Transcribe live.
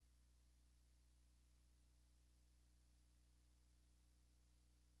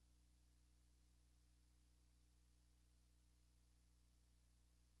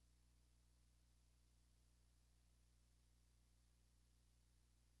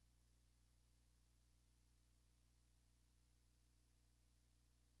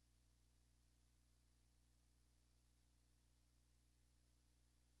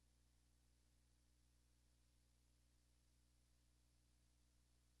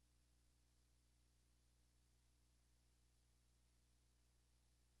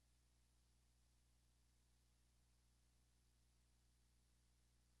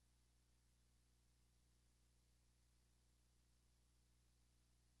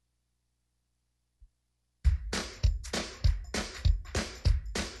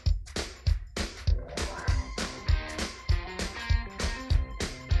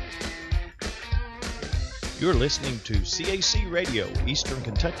You're listening to CAC Radio, Eastern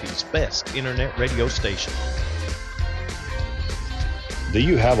Kentucky's best internet radio station. Do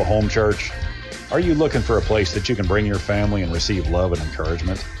you have a home church? Are you looking for a place that you can bring your family and receive love and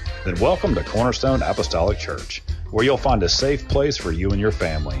encouragement? Then welcome to Cornerstone Apostolic Church, where you'll find a safe place for you and your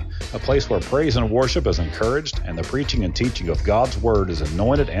family, a place where praise and worship is encouraged and the preaching and teaching of God's Word is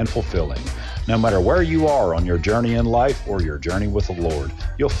anointed and fulfilling. No matter where you are on your journey in life or your journey with the Lord,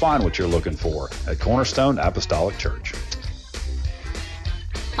 you'll find what you're looking for at Cornerstone Apostolic Church.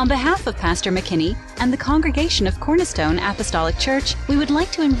 On behalf of Pastor McKinney and the congregation of Cornerstone Apostolic Church, we would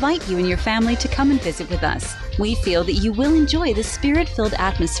like to invite you and your family to come and visit with us. We feel that you will enjoy the Spirit-filled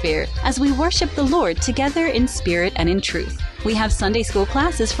atmosphere as we worship the Lord together in spirit and in truth. We have Sunday school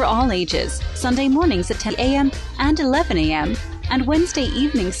classes for all ages, Sunday mornings at 10 a.m. and 11 a.m., and Wednesday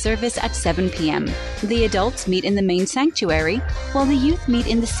evening service at 7 p.m. The adults meet in the main sanctuary, while the youth meet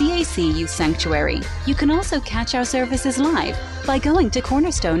in the CAC Youth Sanctuary. You can also catch our services live by going to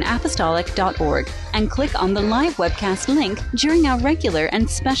cornerstoneapostolic.org and click on the live webcast link during our regular and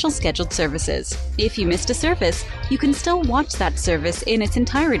special scheduled services. If you missed a service, you can still watch that service in its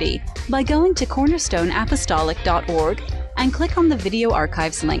entirety by going to cornerstoneapostolic.org and click on the video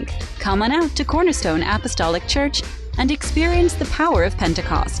archives link. Come on out to Cornerstone Apostolic Church and experience the power of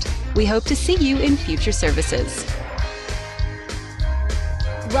Pentecost. We hope to see you in future services.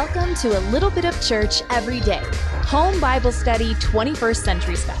 Welcome to a little bit of church every day. Home Bible study 21st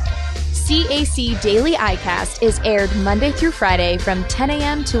century style. CAC Daily iCast is aired Monday through Friday from 10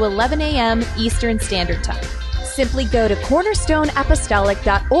 a.m. to 11 a.m. Eastern Standard Time. Simply go to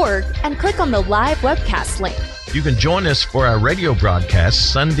cornerstoneapostolic.org and click on the live webcast link. You can join us for our radio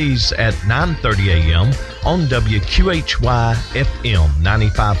broadcast Sundays at 9:30 a.m. on WQHY FM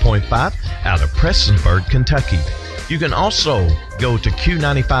 95.5 out of Prestonsburg, Kentucky. You can also go to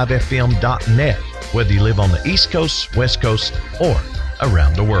Q95FM.net, whether you live on the East Coast, West Coast, or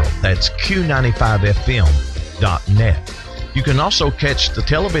around the world. That's Q95FM.net. You can also catch the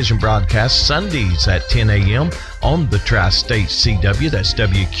television broadcast Sundays at 10 a.m. on the Tri-State CW, that's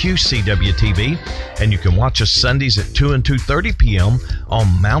WQCW-TV, and you can watch us Sundays at 2 and 2:30 p.m.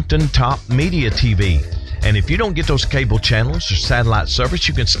 on Mountaintop Media TV. And if you don't get those cable channels or satellite service,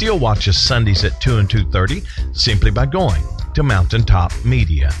 you can still watch us Sundays at 2 and 2:30 simply by going to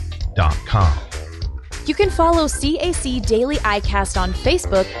mountaintopmedia.com. You can follow CAC Daily iCast on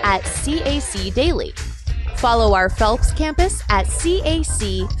Facebook at CAC Daily. Follow our Phelps campus at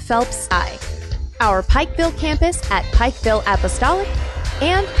CAC Phelps I, our Pikeville campus at Pikeville Apostolic,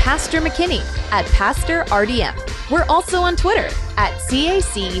 and Pastor McKinney at Pastor RDM. We're also on Twitter at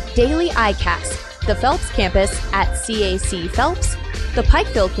CAC Daily iCast, the Phelps campus at CAC Phelps, the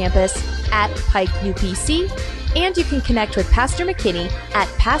Pikeville campus at Pike UPC, and you can connect with Pastor McKinney at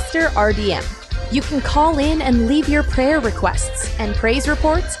Pastor RDM. You can call in and leave your prayer requests and praise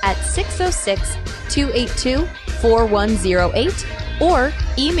reports at 606-282-4108 or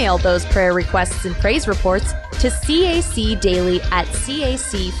email those prayer requests and praise reports to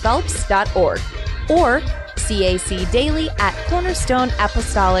cacdaily@cacphelps.org or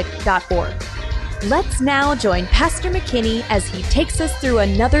cacdaily@cornerstoneapostolic.org. Let's now join Pastor McKinney as he takes us through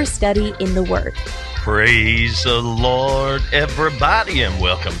another study in the Word. Praise the Lord, everybody, and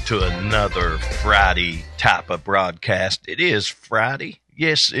welcome to another Friday type of broadcast. It is Friday.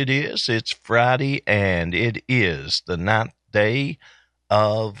 Yes, it is. It's Friday, and it is the 9th day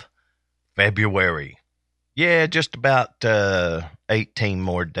of February. Yeah, just about 18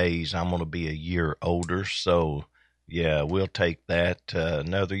 more days. I'm going to be a year older, so yeah, we'll take that.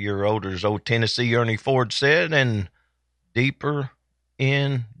 Another year older, as old Tennessee Ernie Ford said, and deeper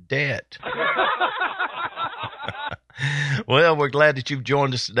in debt. Well, we're glad that you've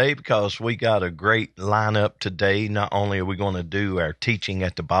joined us today because we got a great lineup today. Not only are we going to do our teaching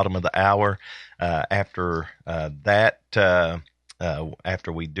at the bottom of the hour, after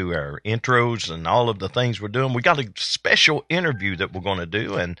we do our intros and all of the things we're doing, we got a special interview that we're going to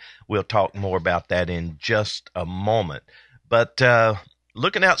do, and we'll talk more about that in just a moment. But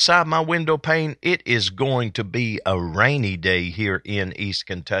looking outside my window pane, it is going to be a rainy day here in East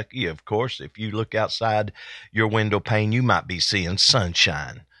Kentucky. Of course, if you look outside your window pane, you might be seeing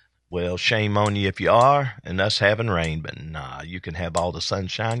sunshine. Well, shame on you if you are, and us having rain, but nah, you can have all the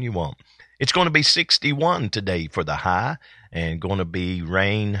sunshine you want. It's going to be 61 today for the high, and going to be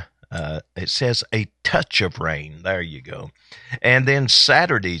rain. It says a touch of rain. There you go. And then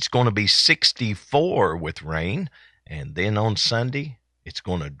Saturday, it's going to be 64 with rain, and then on Sunday, it's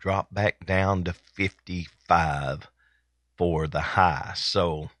going to drop back down to 55 for the high.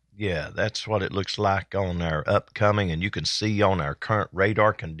 So Yeah, that's what it looks like on our upcoming, and you can see on our current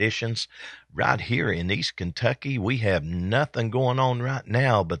radar conditions right here in East Kentucky. We have nothing going on right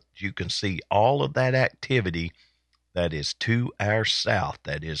now, but you can see all of that activity that is to our south,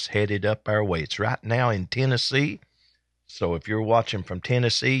 that is headed up our way. It's right now in Tennessee. So if you're watching from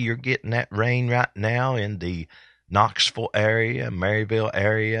Tennessee, you're getting that rain right now in the Knoxville area, Maryville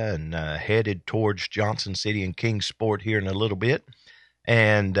area, and headed towards Johnson City and Kingsport here in a little bit.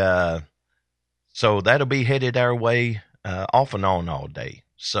 And so that'll be headed our way off and on all day.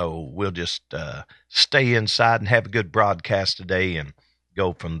 So we'll just stay inside and have a good broadcast today and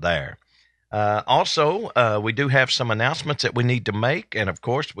go from there. Also, we do have some announcements that we need to make. And, of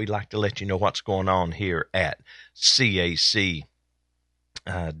course, we'd like to let you know what's going on here at CAC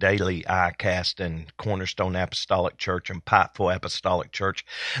Daily ICAST and Cornerstone Apostolic Church and Pikeville Apostolic Church.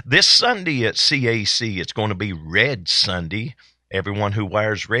 This Sunday at CAC, it's going to be Red Sunday. Everyone who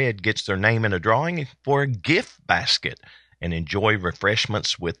wears red gets their name in a drawing for a gift basket and enjoy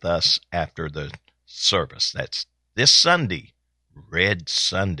refreshments with us after the service. That's this Sunday, Red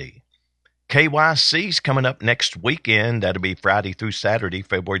Sunday. KYC's coming up next weekend. That'll be Friday through Saturday,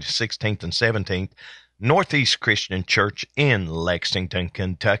 February 16th and 17th. Northeast Christian Church in Lexington,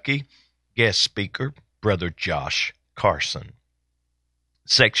 Kentucky. Guest speaker, Brother Josh Carson.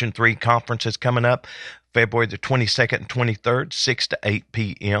 Section 3 conference is coming up February the 22nd and 23rd, 6 to 8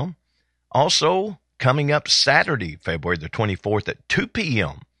 p.m. Also, coming up Saturday, February the 24th at 2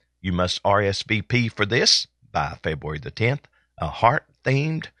 p.m. You must RSVP for this by February the 10th, a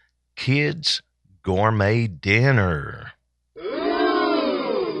heart-themed kids gourmet dinner.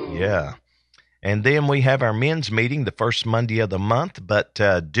 Yeah. And then we have our men's meeting the first Monday of the month, but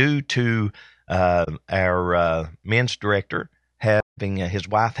due to our men's director having his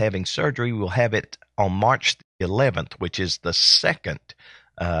wife having surgery, we'll have it on March the 11th, which is the second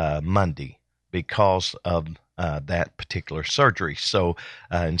Monday because of that particular surgery. So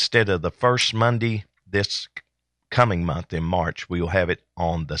instead of the first Monday this coming month in March, we will have it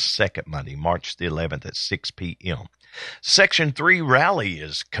on the second Monday, March the 11th at 6 p.m. Section 3 rally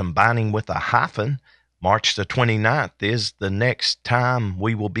is combining with a hyphen. March the 29th is the next time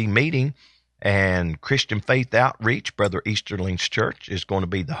we will be meeting, and Christian Faith Outreach, Brother Easterling's Church, is going to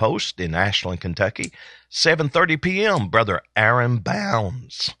be the host in Ashland, Kentucky. 7:30 p.m., Brother Aaron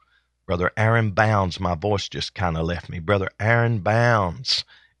Bounds. Brother Aaron Bounds, my voice just kind of left me. Brother Aaron Bounds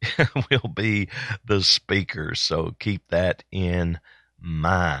will be the speaker, so keep that in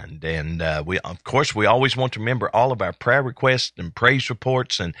mind. And we always want to remember all of our prayer requests and praise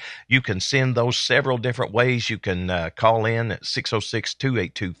reports, and you can send those several different ways. You can call in at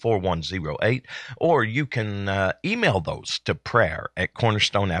 606-282-4108, or you can email those to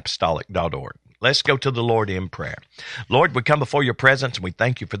prayer@cornerstoneapostolic.org. Let's go to the Lord in prayer. Lord, we come before your presence, and we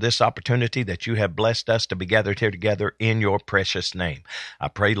thank you for this opportunity that you have blessed us to be gathered here together in your precious name. I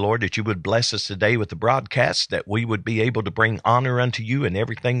pray, Lord, that you would bless us today with the broadcast, that we would be able to bring honor unto you in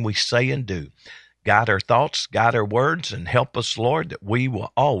everything we say and do. Guide our thoughts, guide our words, and help us, Lord, that we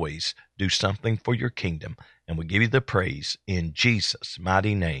will always do something for your kingdom. And we give you the praise in Jesus'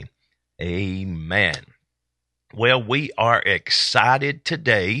 mighty name. Amen. Well, we are excited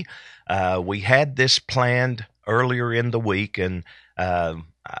today. We had this planned earlier in the week, and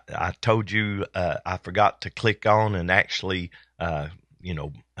I told you I forgot to click on and actually,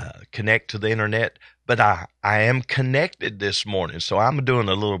 connect to the internet. But I am connected this morning, so I'm doing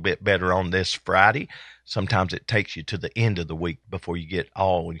a little bit better on this Friday. Sometimes it takes you to the end of the week before you get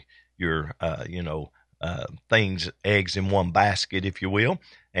all your, things, eggs in one basket, if you will,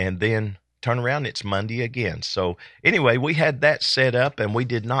 and then turn around, it's Monday again. So anyway, we had that set up, and we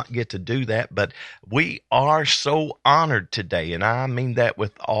did not get to do that, but we are so honored today, and I mean that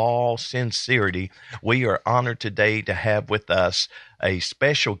with all sincerity. We are honored today to have with us a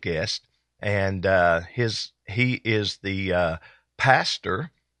special guest, and he is the pastor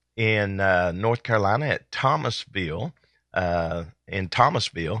in North Carolina at Thomasville, and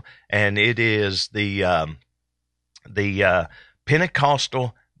it is the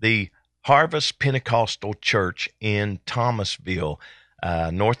Pentecostal, the Harvest Pentecostal Church in Thomasville,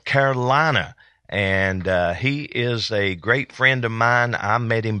 North Carolina. And he is a great friend of mine. I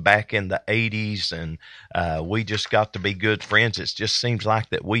met him back in the 80s, and we just got to be good friends. It just seems like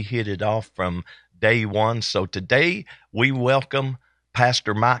that we hit it off from day one. So today we welcome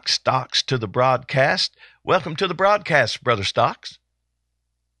Pastor Mike Stocks to the broadcast. Welcome to the broadcast, Brother Stocks.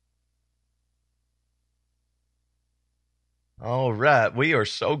 All right. We are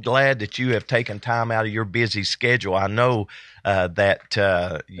so glad that you have taken time out of your busy schedule. I know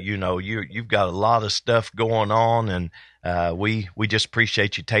that you've got a lot of stuff going on, and we just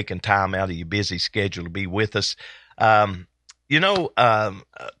appreciate you taking time out of your busy schedule to be with us. Um,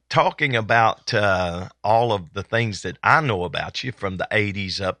 Talking about all of the things that I know about you from the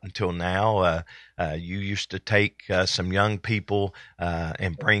 80s up until now, you used to take some young people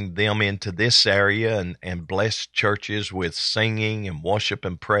and bring them into this area and bless churches with singing and worship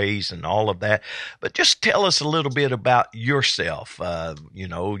and praise and all of that. But just tell us a little bit about yourself.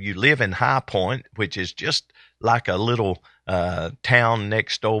 You live in High Point, which is just like a little town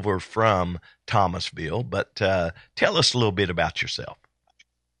next over from Thomasville, but tell us a little bit about yourself.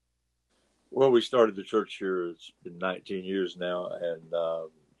 Well, we started the church here. It's been 19 years now, and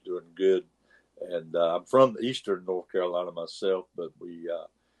doing good. And I'm from Eastern North Carolina myself, but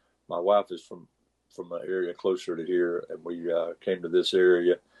my wife is from an area closer to here, and we came to this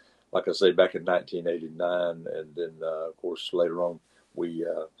area, like I say, back in 1989, and then of course later on we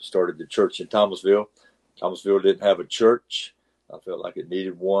started the church in Thomasville. Thomasville didn't have a church. I felt like it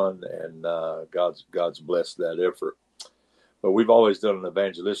needed one, and God's blessed that effort. But we've always done an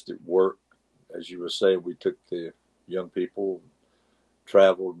evangelistic work. As you were saying, we took the young people,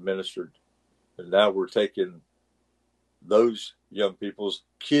 traveled, ministered, and now we're taking those young people's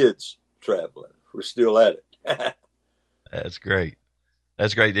kids traveling. We're still at it. That's great.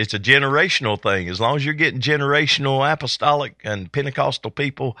 That's great. It's a generational thing. As long as you're getting generational apostolic and Pentecostal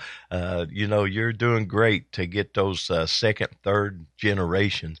people, you're doing great to get those second, third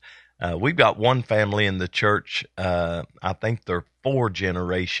generations. We've got one family in the church. I think they're 4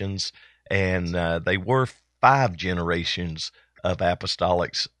 generations, and they were 5 generations of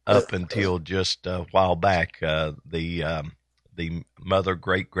apostolics up until just a while back. The mother,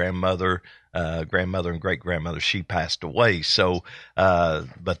 great-grandmother, grandmother, and great-grandmother, she passed away. So,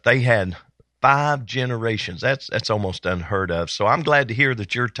 but they had 5 generations. That's almost unheard of. So I'm glad to hear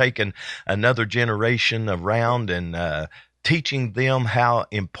that you're taking another generation around and teaching them how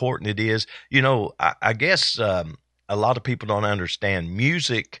important it is. I guess a lot of people don't understand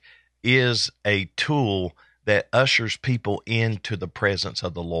music is a tool that ushers people into the presence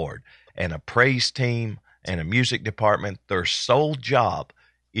of the Lord. And a praise team and a music department, their sole job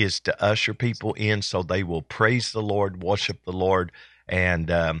is to usher people in so they will praise the Lord, worship the Lord. And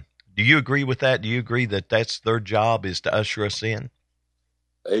do you agree with that? Do you agree that that's their job, is to usher us in?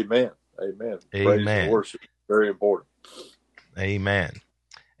 Amen. Praise and worship, very important. Amen.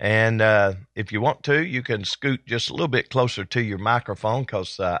 And if you want to, you can scoot just a little bit closer to your microphone,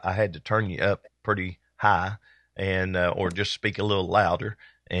 because I had to turn you up pretty high, and or just speak a little louder,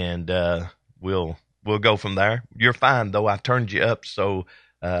 and we'll go from there. You're fine, though. I turned you up, so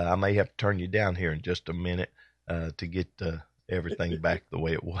I may have to turn you down here in just a minute to get everything back the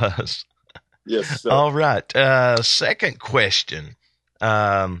way it was. Yes, sir. All right. Second question.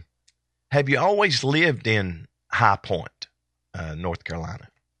 Have you always lived in High Point, North Carolina?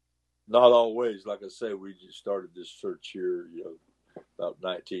 Not always. Like I say, we just started this church here, about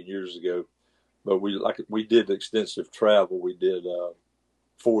 19 years ago. But we did extensive travel. We did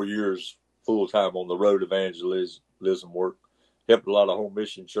 4 years full time on the road evangelism work. Helped a lot of home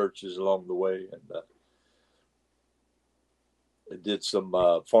mission churches along the way, and did some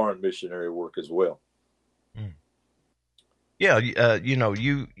foreign missionary work as well. Mm. Yeah,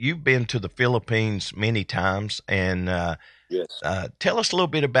 you've been to the Philippines many times, and yes. Tell us a little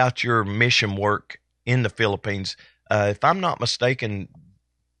bit about your mission work in the Philippines. If I'm not mistaken,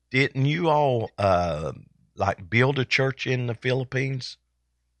 didn't you all build a church in the Philippines?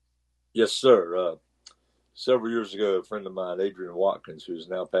 Yes, sir. Several years ago, a friend of mine, Adrian Watkins, who's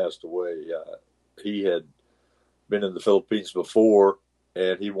now passed away, he had been in the Philippines before,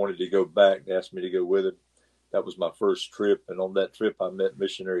 and he wanted to go back and asked me to go with him. That was my first trip, and on that trip, I met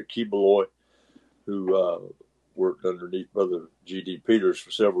missionary Kibaloy, who worked underneath Brother G.D. Peters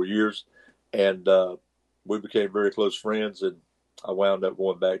for several years, and we became very close friends, and I wound up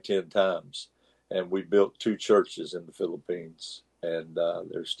going back 10 times, and we built 2 churches in the Philippines, and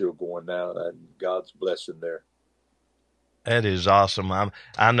they're still going now, and God's blessing there. That is awesome.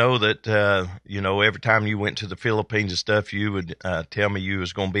 I know that, every time you went to the Philippines and stuff, you would tell me you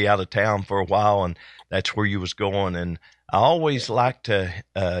was going to be out of town for a while, and that's where you was going. And I always like to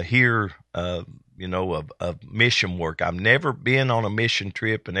hear, of mission work. I've never been on a mission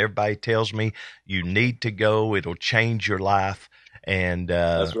trip, and everybody tells me you need to go. It'll change your life. And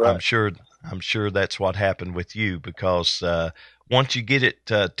that's right. I'm sure that's what happened with you, because once you get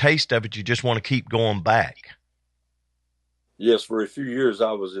taste of it, you just want to keep going back. Yes, for a few years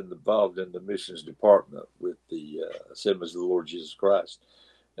I was involved in the missions department with the Assemblies of the Lord Jesus Christ,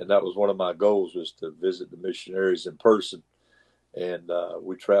 and that was one of my goals, was to visit the missionaries in person. And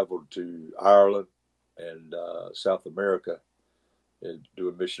we traveled to Ireland and South America and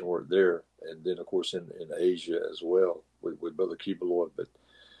doing mission work there, and then of course in Asia as well with Brother Keebaloy. But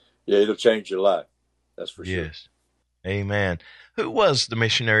yeah, it'll change your life, that's for sure. Yes, amen. Who was the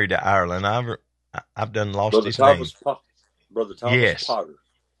missionary to Ireland? I've done lost Brother his Thomas name. Brother Thomas Yes. Potter.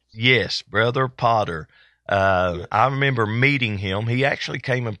 Yes, Brother Potter. Yes. I remember meeting him. He actually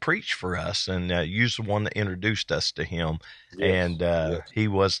came and preached for us, and you was the one that introduced us to him. Yes. And Yes. he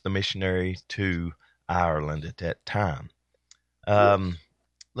was the missionary to Ireland at that time. Yes.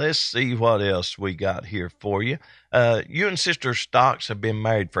 Let's see what else we got here for you. You and Sister Stocks have been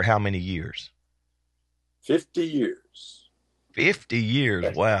married for how many years? 50 years. 50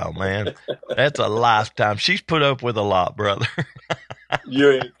 years. Wow, man. That's a lifetime. She's put up with a lot, brother.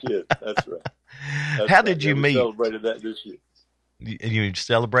 You ain't kidding. That's right. How did you meet? We celebrated that this year. You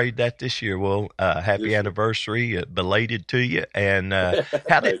celebrated that this year. Well, happy anniversary, belated to you. And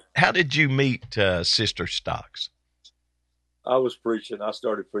how did you meet Sister Stocks? I was preaching. I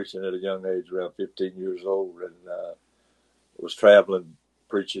started preaching at a young age, around 15 years old, and was traveling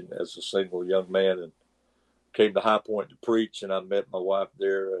preaching as a single young man, and came to High Point to preach. And I met my wife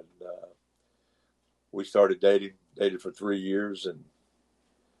there, and we started dated for 3 years, and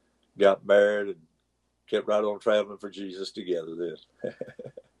got married, and kept right on traveling for Jesus together then.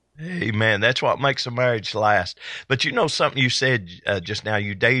 Amen. That's what makes a marriage last. But you know something you said just now,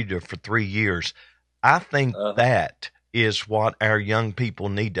 you dated her for 3 years. I think that is what our young people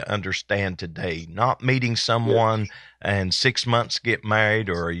need to understand today. Not meeting someone and 6 months get married,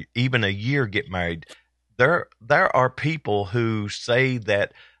 or even a year get married. There are people who say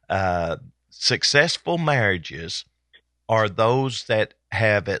that successful marriages are those that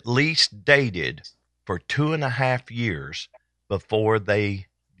have at least dated for 2.5 years before they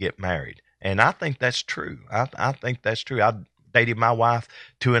get married. And I think that's true. I think that's true. I dated my wife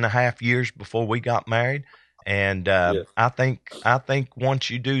 2.5 years before we got married. And I think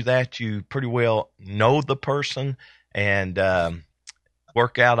once you do that, you pretty well know the person and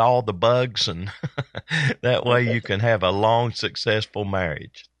work out all the bugs, and that way you can have a long, successful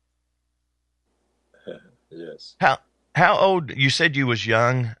marriage. Yes. How old? You said you was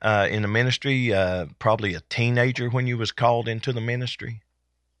young in the ministry, probably a teenager when you was called into the ministry.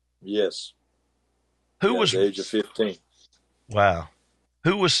 Yes. Who was the age of 15? Wow.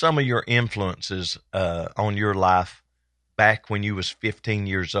 Who was some of your influences on your life back when you was 15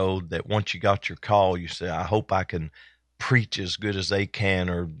 years old, that once you got your call, you said, I hope I can preach as good as they can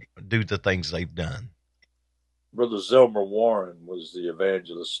or do the things they've done? Brother Zelmer Warren was the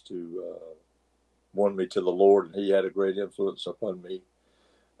evangelist who won me to the Lord, and he had a great influence upon me.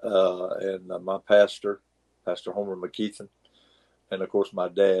 And my pastor, Pastor Homer McKeithen, and of course my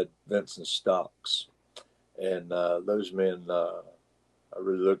dad, Vincent Stocks. And those men, I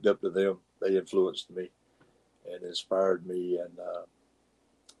really looked up to them. They influenced me and inspired me, and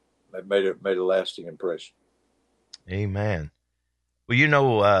they made a lasting impression. Amen. Well, you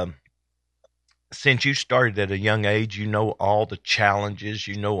know, since you started at a young age, you know all the challenges,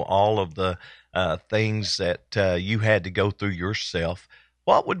 you know all of the things that you had to go through yourself.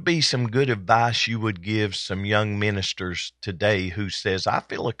 What would be some good advice you would give some young ministers today who says, I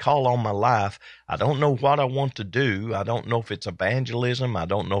feel a call on my life. I don't know what I want to do. I don't know if it's evangelism. I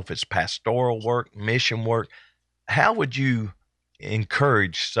don't know if it's pastoral work, mission work. How would you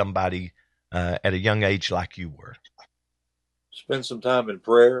encourage somebody at a young age like you were? Spend some time in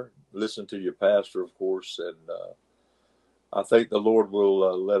prayer. Listen to your pastor, of course. And I think the Lord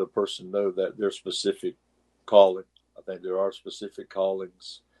will let a person know that their specific calling. I think there are specific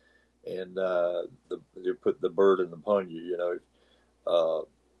callings, and you put the burden upon you. You know,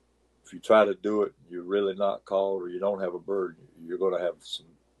 if you try to do it, you're really not called, or you don't have a burden, you're going to have some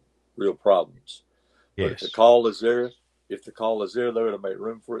real problems. Yes. But if the call is there, there to make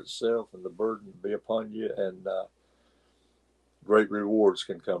room for itself, and the burden will be upon you, and great rewards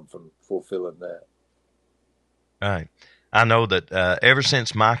can come from fulfilling that. Right. I know that ever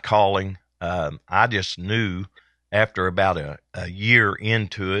since my calling, I just knew after about a year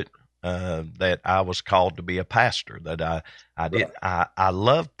into it that I was called to be a pastor. That I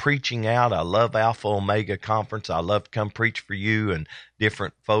love preaching out. I love Alpha Omega Conference. I love to come preach for you and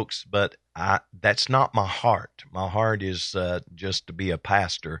different folks, but that's not my heart. My heart is just to be a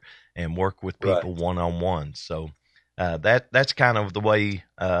pastor and work with people one-on-one. So that's kind of the way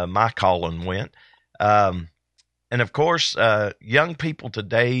my calling went. And of course, young people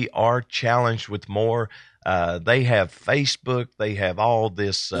today are challenged with more They have Facebook. They have all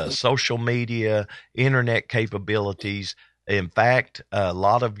this social media, internet capabilities. In fact, a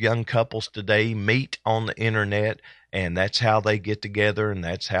lot of young couples today meet on the internet, and that's how they get together, and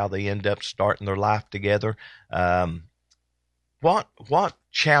that's how they end up starting their life together. What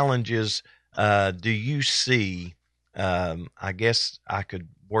challenges do you see? I guess I could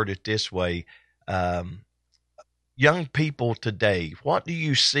word it this way. Young people today, what do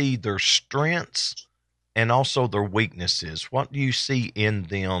you see their strengths and also their weaknesses? What do you see in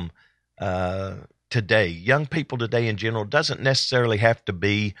them today? Young people today in general, doesn't necessarily have to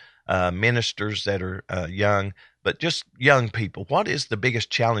be ministers that are young, but just young people. What is the biggest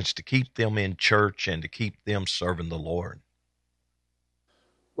challenge to keep them in church and to keep them serving the Lord?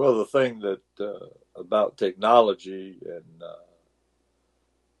 Well, the thing that about technology and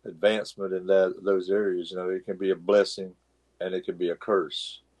advancement in those areas, it can be a blessing and it can be a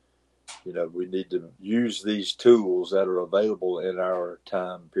curse. We need to use these tools that are available in our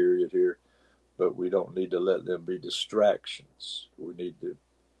time period here, but we don't need to let them be distractions. We need to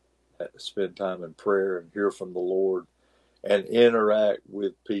spend time in prayer and hear from the Lord and interact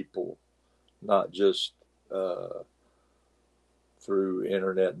with people, not just through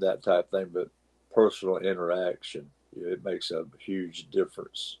internet and that type of thing, but personal interaction. It makes a huge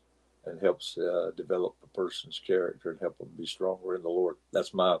difference and helps develop a person's character and help them be stronger in the Lord.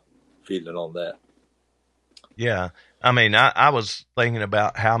 That's my feeling on that. Yeah. I mean, I was thinking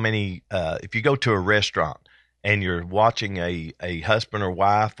about how many, if you go to a restaurant and you're watching a husband or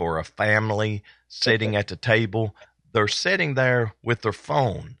wife or a family sitting at the table, they're sitting there with their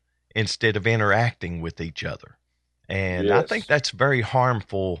phone instead of interacting with each other. And yes. I think that's very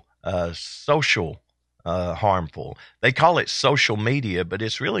harmful, harmful. They call it social media, but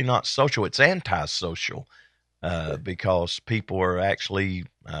it's really not social. It's antisocial because people are actually,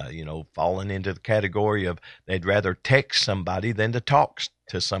 falling into the category of they'd rather text somebody than to talk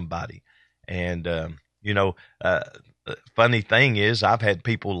to somebody. And, funny thing is I've had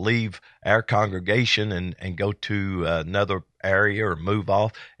people leave our congregation and go to another area or move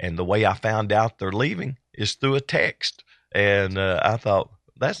off. And the way I found out they're leaving is through a text. And I thought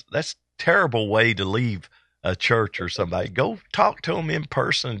that's a terrible way to leave a church or somebody. Go talk to them in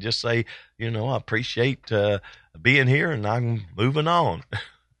person and just say, I appreciate being here and I'm moving on.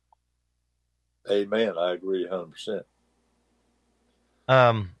 Amen. I agree 100%.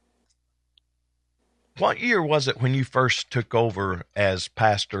 What year was it when you first took over as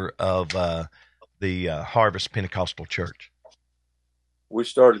pastor of the Harvest Pentecostal Church? We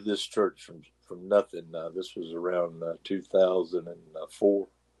started this church from nothing. This was around 2004.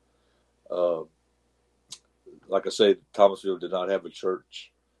 Like I said, Thomasville did not have a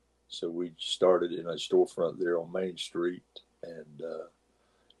church, so we started in a storefront there on Main Street and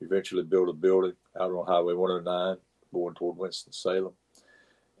eventually built a building out on Highway 109 going toward Winston-Salem.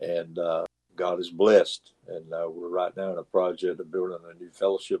 And God is blessed, and we're right now in a project of building a new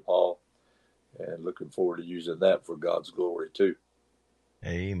fellowship hall and looking forward to using that for God's glory too.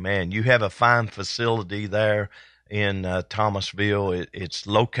 Amen. You have a fine facility there in Thomasville. It's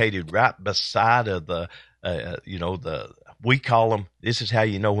located right beside of the we call them, this is how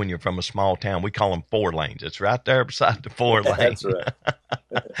you know when you're from a small town, we call them 4 lanes. It's right there beside the 4 lanes.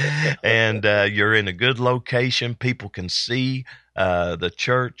 That's right. And you're in a good location. People can see the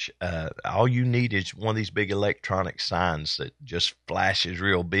church. All you need is one of these big electronic signs that just flashes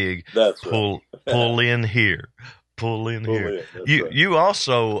real big. That's pull in here. Pull in here. Right. You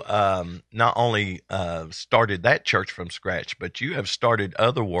also not only started that church from scratch, but you have started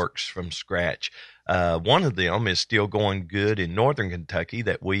other works from scratch. One of them is still going good in Northern Kentucky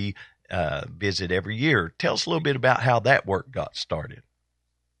that we visit every year. Tell us a little bit about how that work got started.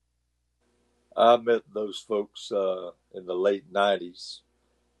 I met those folks in the late 90s,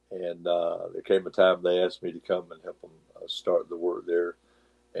 and there came a time they asked me to come and help them start the work there.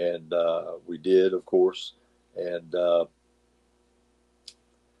 And we did, of course. And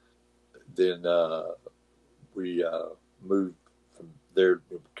then we moved from there,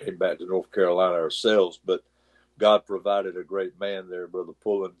 came back to North Carolina ourselves, but God provided a great man there, Brother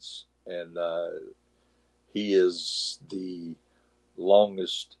Pullins, and he is the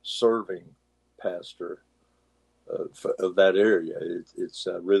longest serving pastor of that area. It's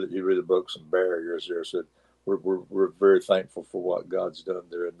really, he really broke some barriers there. So we're very thankful for what God's done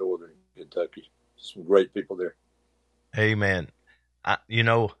there in Northern Kentucky. Some great people there. Amen.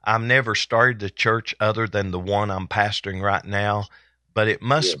 I've never started the church other than the one I'm pastoring right now, but it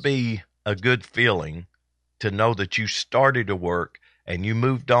must be a good feeling to know that you started a work and you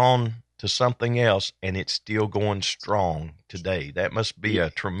moved on to something else and it's still going strong today. That must be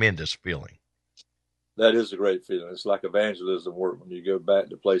a tremendous feeling. That is a great feeling. It's like evangelism work when you go back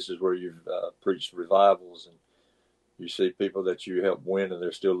to places where you've preached revivals and you see people that you help win and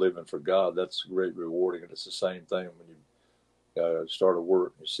they're still living for God. That's great rewarding. And it's the same thing when you start a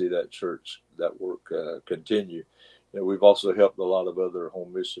work and you see that church, that work continue. We've also helped a lot of other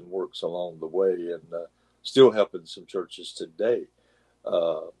home mission works along the way and still helping some churches today.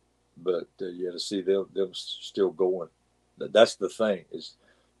 But to see them still going. That's the thing, is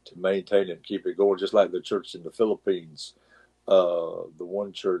to maintain it and keep it going, just like the church in the Philippines, the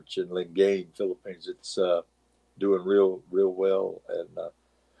one church in Lingayen, Philippines. It's doing real well, and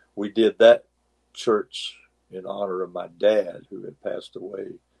we did that church in honor of my dad, who had passed away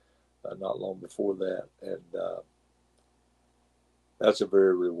not long before that, and that's a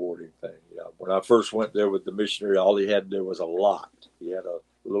very rewarding thing. When I first went there with the missionary, all he had there was a lot. He had a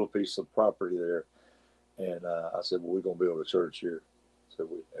little piece of property there, and I said, "Well, we're going to build a church here." So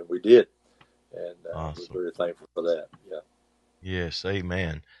we did, and Awesome. we're very thankful for that. Yeah. Yes,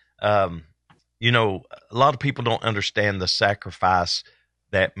 amen. A lot of people don't understand the sacrifice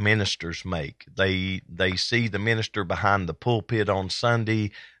that ministers make. They see the minister behind the pulpit on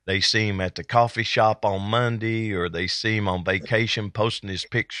Sunday, they see him at the coffee shop on Monday, or they see him on vacation posting his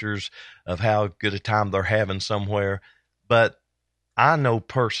pictures of how good a time they're having somewhere. But I know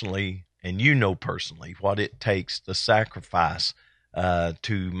personally, and you know personally, what it takes, the sacrifice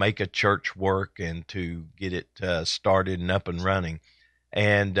to make a church work and to get it started and up and running.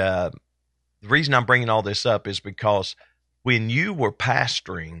 And the reason I'm bringing all this up is because when you were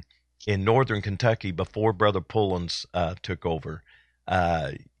pastoring in Northern Kentucky before Brother Pullins took over,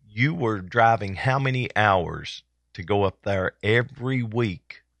 you were driving how many hours to go up there every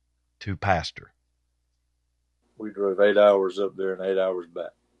week to pastor? We drove 8 hours up there and 8 hours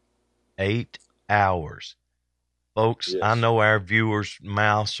back. 8 hours. Folks, Yes. I know our viewers'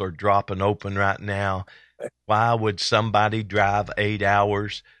 mouths are dropping open right now. Why would somebody drive 8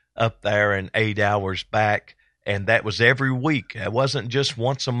 hours up there and 8 hours back? And that was every week. It wasn't just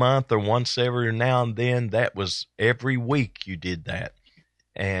once a month or once every now and then. That was every week you did that.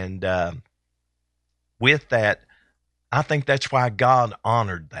 And with that, I think that's why God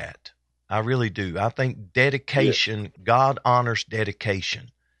honored that. I really do. I think dedication, yes. God honors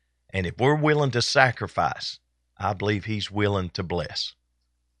dedication. And if we're willing to sacrifice, I believe he's willing to bless.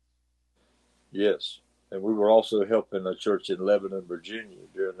 Yes. And we were also helping a church in Lebanon, Virginia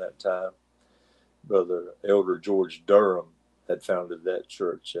during that time. Brother Elder George Durham had founded that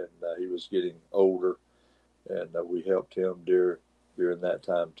church, and he was getting older, and we helped him during that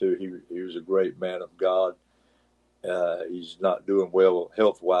time too. He was a great man of God. He's not doing well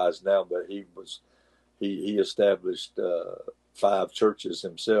health-wise now, but he established 5 churches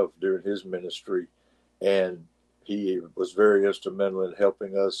himself during his ministry, and he was very instrumental in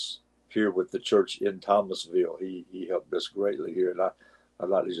helping us here with the church in Thomasville. He helped us greatly here, and I'd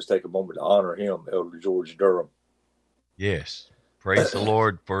like to just take a moment to honor him, Elder George Durham. Yes. Praise the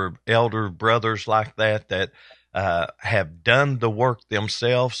Lord for elder brothers like that have done the work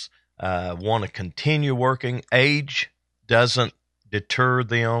themselves, want to continue working. Age doesn't deter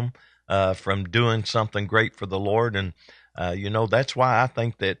them from doing something great for the Lord. And, that's why I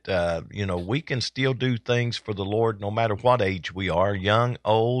think that, we can still do things for the Lord no matter what age we are, young,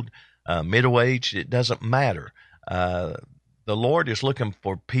 old, middle-aged, it doesn't matter. The Lord is looking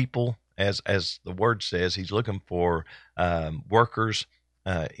for people, as the word says. He's looking for workers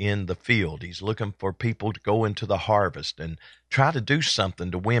in the field. He's looking for people to go into the harvest and try to do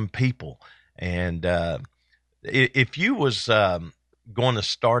something to win people. And if you was going to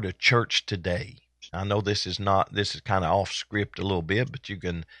start a church today, I know this is kind of off script a little bit, but you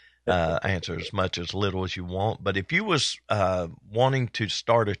can answer as much as little as you want. But if you was wanting to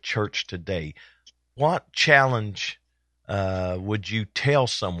start a church today, what challenge would you tell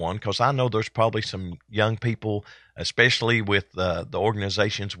someone? Because I know there's probably some young people, especially with the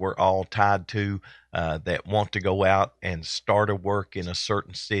organizations we're all tied to, that want to go out and start a work in a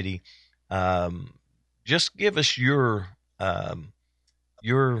certain city. Just give us your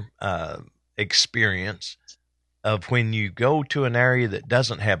experience of when you go to an area that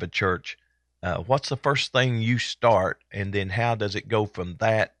doesn't have a church. What's the first thing you start, and then how does it go from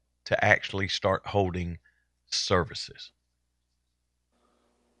that to actually start holding services?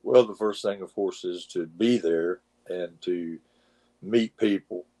 Well, the first thing, of course, is to be there and to meet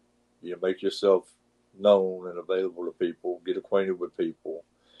people. Make yourself known and available to people. Get acquainted with people.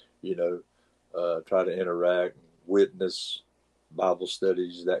 Try to interact, witness Bible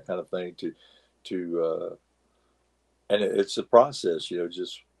studies, that kind of thing. And it's a process.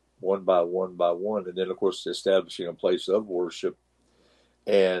 Just one by one, and then of course establishing a place of worship.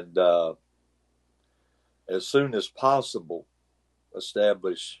 And as soon as possible,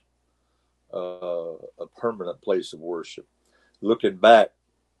 establish a permanent place of worship. Looking back,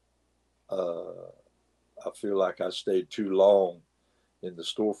 I feel like I stayed too long in the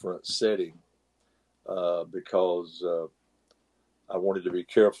storefront setting because I wanted to be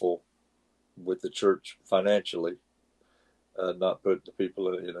careful with the church financially, not put the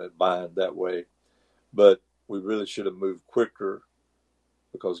people in a bind that way. But we really should have moved quicker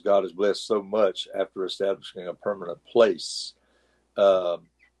because God has blessed so much after establishing a permanent place.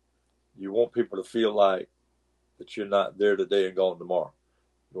 You want people to feel like that you're not there today and gone tomorrow.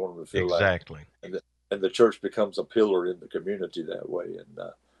 You want them to feel exactly. Like, and the church becomes a pillar in the community that way. And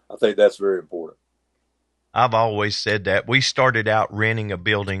I think that's very important. I've always said that. We started out renting a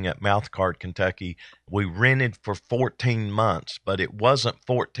building at Mouthcart, Kentucky. We rented for 14 months, but it wasn't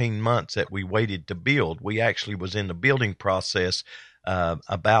 14 months that we waited to build. We actually was in the building process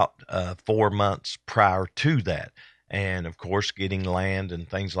about 4 months prior to that. And, of course, getting land and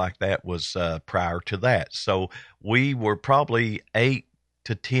things like that was prior to that. So we were probably 8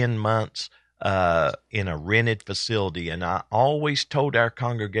 to 10 months in a rented facility. And I always told our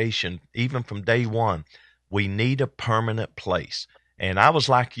congregation, even from day one, we need a permanent place. And I was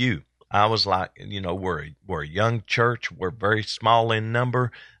like you. I was like, we're a young church. We're very small in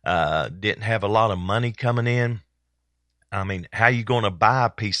number, didn't have a lot of money coming in. I mean, how you going to buy a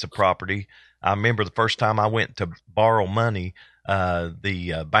piece of property? I remember the first time I went to borrow money,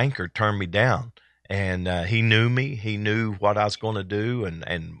 the banker turned me down. And he knew me. He knew what I was going to do,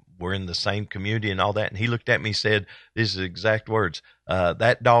 and we're in the same community and all that. And he looked at me and said, this is exact words,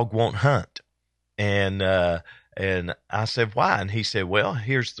 that dog won't hunt. And I said, why? And he said, well,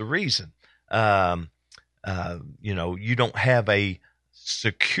 here's the reason. You don't have a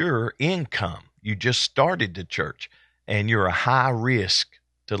secure income. You just started the church, and you're a high risk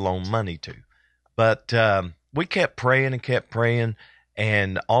to loan money to. But we kept praying,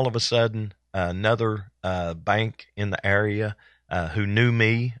 and all of a sudden, another bank in the area who knew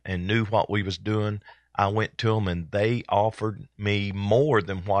me and knew what we was doing, I went to them and they offered me more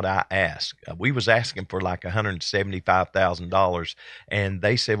than what I asked. We was asking for like $175,000, and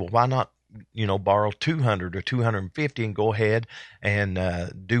they said, well, why not, borrow 200 or 250 and go ahead and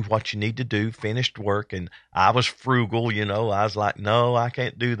do what you need to do, finished work. And I was frugal, I was like, no, I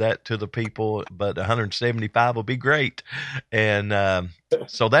can't do that to the people, but 175 will be great. And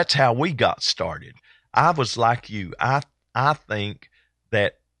so that's how we got started. I was like you. I think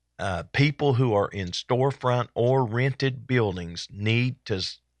that people who are in storefront or rented buildings need to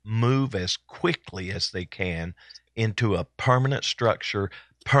move as quickly as they can into a permanent structure,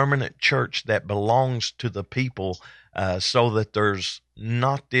 permanent church that belongs to the people, so that there's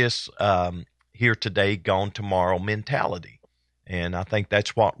not this here today, gone tomorrow mentality. And I think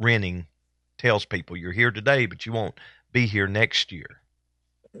that's what renting tells people. You're here today, but you won't be here next year.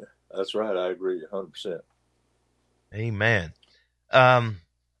 That's right. I agree 100%. Amen.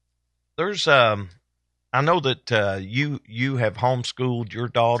 There's I know that you have homeschooled your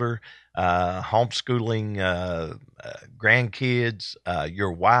daughter, homeschooling grandkids.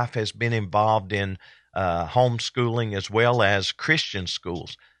 Your wife has been involved in homeschooling as well as Christian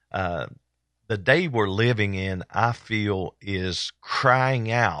schools. The day we're living in, I feel, is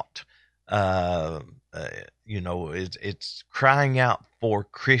crying out. It's crying out for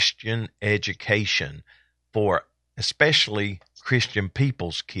Christian education, for especially Christian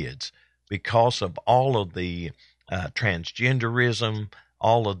people's kids, because of all of the transgenderism,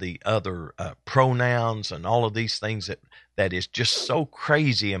 all of the other pronouns, and all of these things that is just so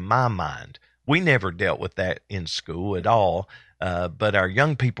crazy in my mind. We never dealt with that in school at all, but our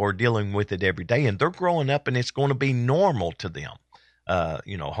young people are dealing with it every day, and they're growing up, and it's going to be normal to them.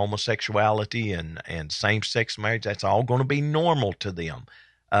 Homosexuality and same-sex marriage, that's all going to be normal to them.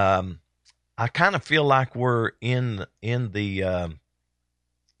 I kind of feel like we're in the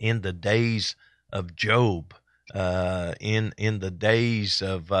days of Job, in the days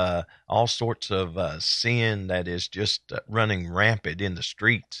of all sorts of sin that is just running rampant in the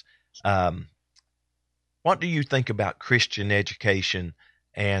streets. What do you think about Christian education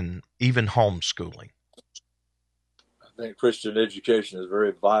and even homeschooling? I think Christian education is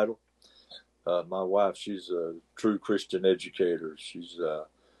very vital. My wife, she's a true Christian educator. She's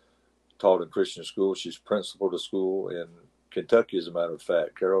taught in Christian school. She's principal to school in Kentucky, as a matter of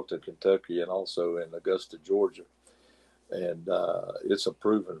fact, Carrollton, Kentucky, and also in Augusta, Georgia. And it's a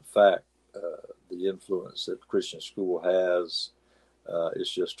proven fact. The influence that Christian school has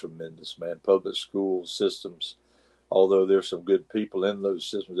is just tremendous, man. Public school systems, although there's some good people in those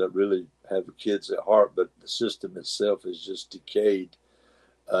systems that really have the kids at heart, but the system itself is just decayed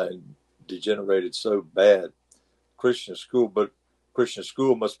and degenerated so bad. Christian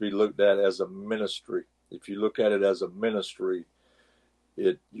school must be looked at as a ministry. If you look at it as a ministry,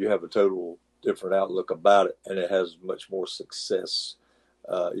 you have a total different outlook about it, and it has much more success.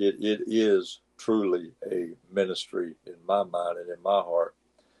 It is truly a ministry in my mind and in my heart,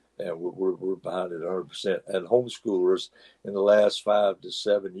 and we're behind it 100%. And homeschoolers, in the last 5 to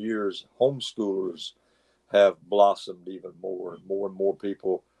 7 years, homeschoolers have blossomed even more, and more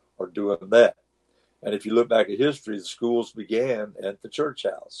people are doing that. And if you look back at history, the schools began at the church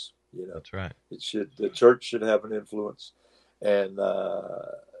house. That's right. The church should have an influence, and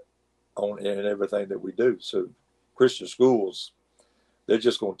in everything that we do. So Christian schools,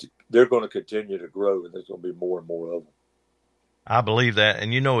 they're going to continue to grow, and there's going to be more and more of them. I believe that.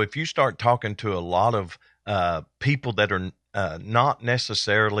 And, if you start talking to a lot of people that are not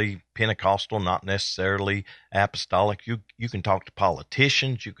necessarily Pentecostal, not necessarily apostolic, you can talk to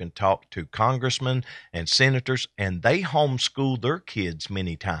politicians, you can talk to congressmen and senators, and they homeschool their kids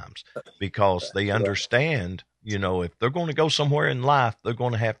many times because they understand, if they're going to go somewhere in life, they're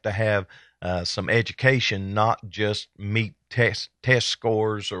going to have some education, not just meet test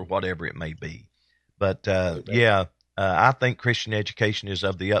scores or whatever it may be. But I think Christian education is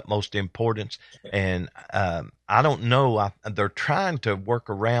of the utmost importance, and I don't know. They're trying to work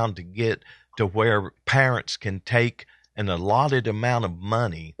around to get to where parents can take an allotted amount of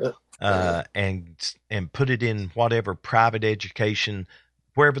money and put it in whatever private education,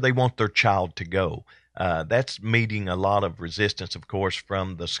 wherever they want their child to go. That's meeting a lot of resistance, of course,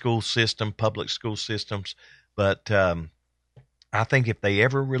 from the school system, public school systems. But I think if they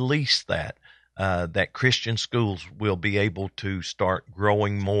ever release that Christian schools will be able to start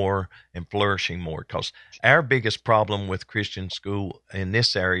growing more and flourishing more. Because our biggest problem with Christian school in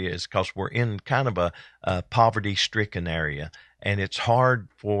this area is because we're in kind of a poverty-stricken area, and it's hard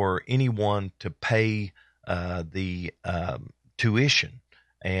for anyone to pay the tuition.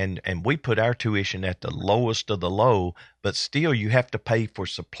 And we put our tuition at the lowest of the low, but still you have to pay for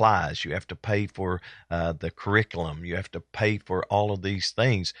supplies. You have to pay for the curriculum. You have to pay for all of these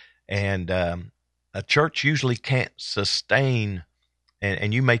things. And a church usually can't sustain,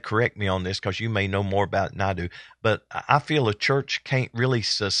 and you may correct me on this because you may know more about it than I do, but I feel a church can't really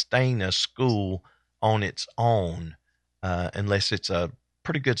sustain a school on its own unless it's a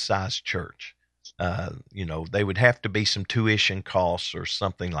pretty good sized church. They would have to be some tuition costs or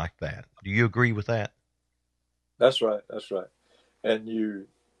something like that. Do you agree with that? That's right. And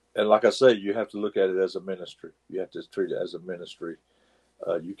like I say, you have to look at it as a ministry. You have to treat it as a ministry.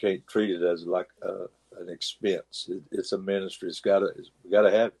 You can't treat it as like an expense. It's a ministry. We got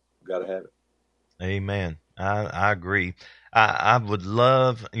to have it. Got to have it. Amen. I agree. I would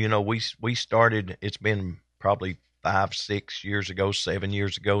love, we started, it's been probably 5, 6 years ago, 7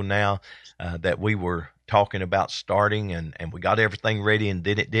 years ago now, that we were talking about starting, and we got everything ready, and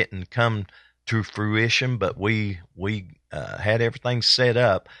then it didn't come to fruition, but we had everything set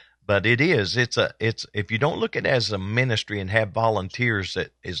up. But it's if you don't look at it as a ministry and have volunteers that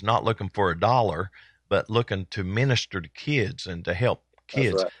is not looking for $1, but looking to minister to kids and to help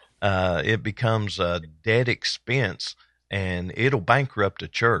kids, right. It becomes a dead expense, and it'll bankrupt a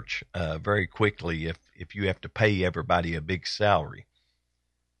church very quickly if you have to pay everybody a big salary.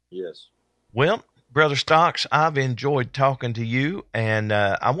 Yes. Well, Brother Stocks, I've enjoyed talking to you, and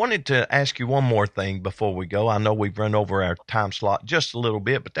I wanted to ask you one more thing before we go. I know we've run over our time slot just a little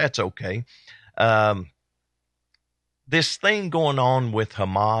bit, but that's okay. This thing going on with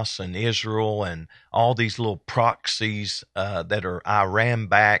Hamas and Israel and all these little proxies that are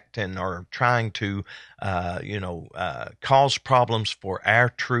Iran-backed and are trying to, cause problems for our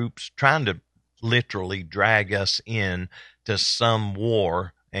troops, trying to literally drag us in to some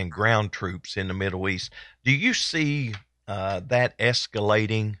war and ground troops in the Middle East. Do you see that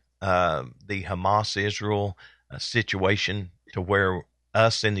escalating the Hamas-Israel situation to where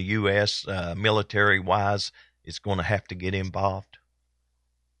us in the U.S. Military-wise is going to have to get involved?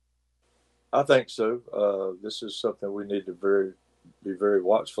 I think so. This is something we need to be very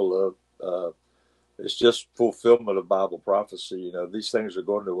watchful of. It's just fulfillment of Bible prophecy. These things are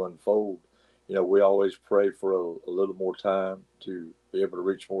going to unfold. We always pray for a little more time to be able to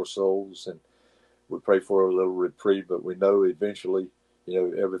reach more souls, and we pray for a little reprieve, but we know eventually,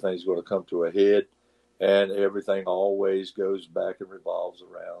 everything's going to come to a head, and everything always goes back and revolves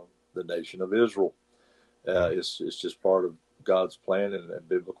around the nation of Israel. It's just part of God's plan and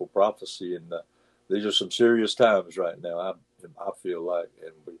biblical prophecy, and these are some serious times right now. I feel like,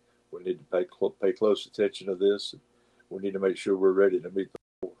 and we need to pay close attention to this. And we need to make sure we're ready to meet the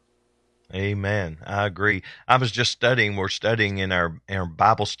Lord. Amen. I agree. I was just studying. We're studying in our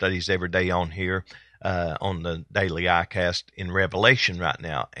Bible studies every day on here, on the Daily iCast in Revelation right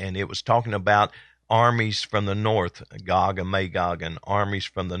now. And it was talking about armies from the north, Gog and Magog, and armies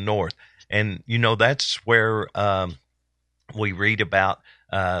from the north. And, that's where we read about,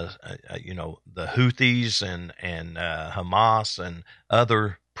 the Houthis and Hamas and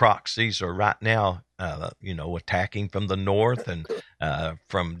other proxies are right now, attacking from the north and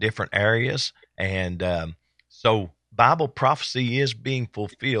from different areas. And so Bible prophecy is being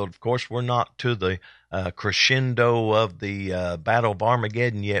fulfilled. Of course, we're not to the crescendo of the Battle of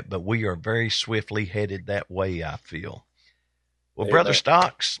Armageddon yet, but we are very swiftly headed that way, I feel. Well, Amen. Brother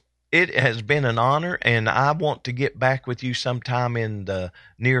Stocks, it has been an honor, and I want to get back with you sometime in the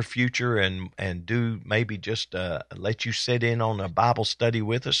near future and do maybe just let you sit in on a Bible study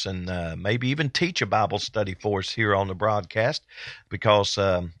with us and maybe even teach a Bible study for us here on the broadcast, because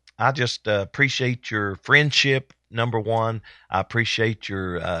I just appreciate your friendship, number one. I appreciate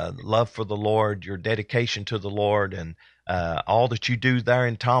your love for the Lord, your dedication to the Lord, and all that you do there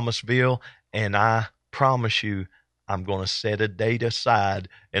in Thomasville. And I promise you, I'm going to set a date aside,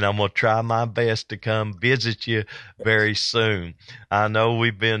 and I'm going to try my best to come visit you very soon. I know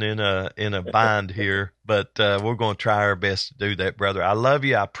we've been in a bind here, but we're going to try our best to do that, brother. I love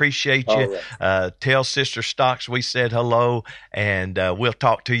you. I appreciate you. Right. Tell Sister Stocks we said hello, and we'll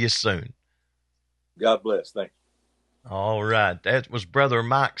talk to you soon. God bless. Thank you. All right. That was Brother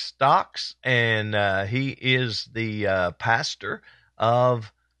Mike Stocks, and he is the pastor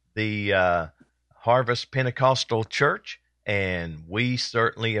of the Harvest Pentecostal Church, and we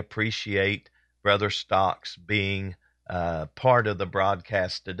certainly appreciate Brother Stocks being part of the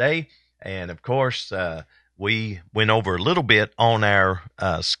broadcast today. And of course, we went over a little bit on our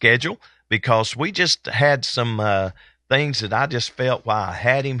schedule because we just had some things that I just felt while I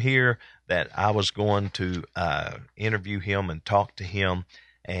had him here that I was going to interview him and talk to him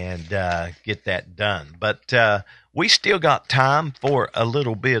and get that done. But we still got time for a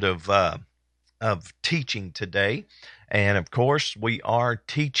little bit of teaching today. And of course, we are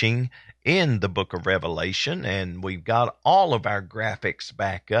teaching in the book of Revelation, and we've got all of our graphics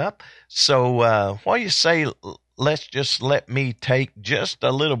back up. So what do you say, let me take just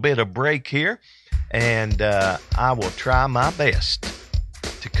a little bit of break here, and I will try my best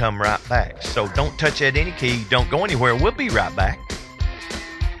to come right back. So don't touch that any key. Don't go anywhere. We'll be right back.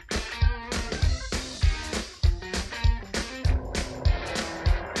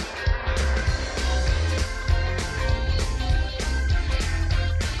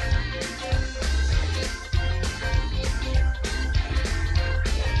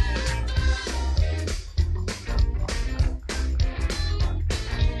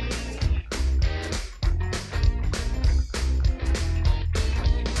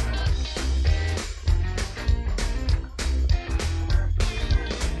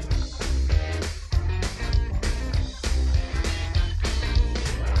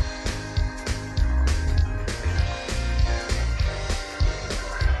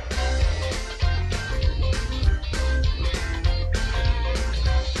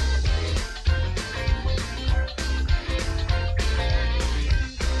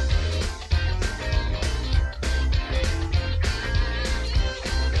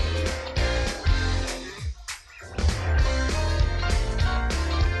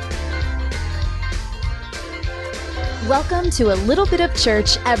 Welcome to A Little Bit of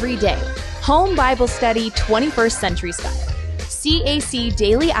Church Every Day, Home Bible Study 21st Century Style. CAC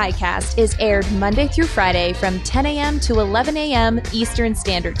Daily iCast is aired Monday through Friday from 10 a.m. to 11 a.m. Eastern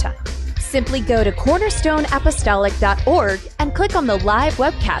Standard Time. Simply go to cornerstoneapostolic.org and click on the live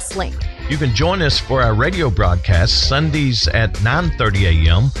webcast link. You can join us for our radio broadcast Sundays at 9:30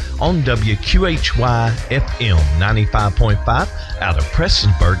 a.m. on WQHY-FM 95.5 out of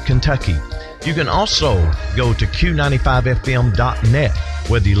Prestonsburg, Kentucky. You can also go to Q95FM.net,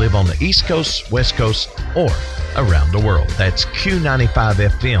 whether you live on the East Coast, West Coast, or around the world. That's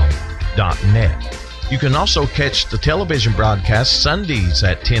Q95FM.net. You can also catch the television broadcast Sundays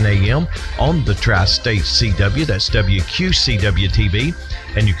at 10 a.m. on the Tri-State CW, that's WQCW-TV,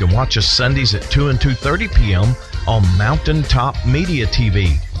 and you can watch us Sundays at 2 and 2:30 p.m. on Mountaintop Media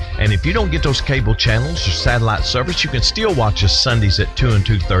TV. And if you don't get those cable channels or satellite service, you can still watch us Sundays at 2 and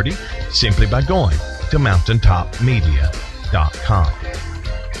 2:30 simply by going to mountaintopmedia.com.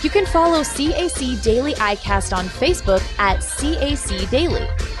 You can follow CAC Daily iCast on Facebook at CAC Daily.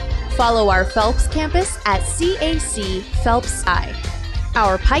 Follow our Phelps campus at CAC Phelps I,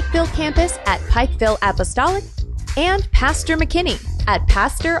 our Pikeville campus at Pikeville Apostolic, and Pastor McKinney at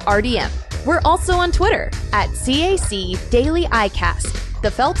Pastor RDM. We're also on Twitter at CAC Daily iCast.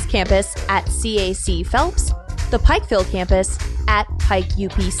 the Phelps campus at CAC Phelps, the Pikeville campus at Pike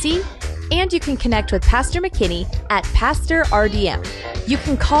UPC, and you can connect with Pastor McKinney at Pastor RDM. You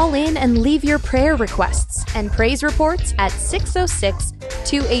can call in and leave your prayer requests and praise reports at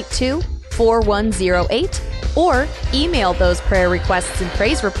 606-282-4108 or email those prayer requests and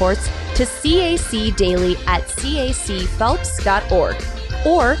praise reports to cacdaily@cacphelps.org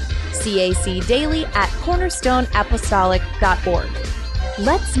or cacdaily@cornerstoneapostolic.org.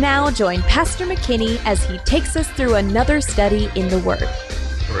 Let's now join Pastor McKinney as he takes us through another study in the Word.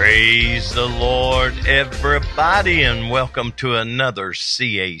 Praise the Lord, everybody, and welcome to another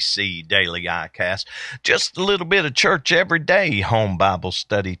CAC Daily iCast. Just a little bit of church every day, home Bible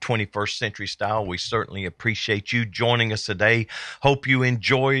study, 21st century style. We certainly appreciate you joining us today. Hope you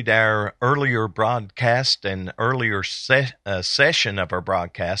enjoyed our earlier broadcast and earlier session of our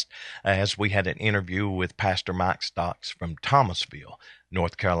broadcast as we had an interview with Pastor Mike Stocks from Thomasville,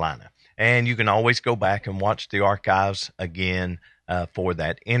 North Carolina. And you can always go back and watch the archives again for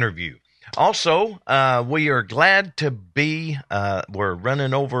that interview. Also, we are glad to be, we're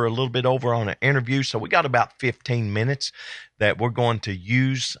running over a little bit over on an interview, so we got about 15 minutes that we're going to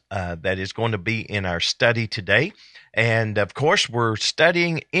use that is going to be in our study today. And, of course, we're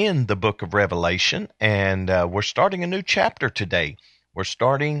studying in the book of Revelation, and we're starting a new chapter today. We're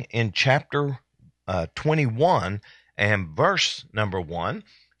starting in chapter 21 and verse number 1.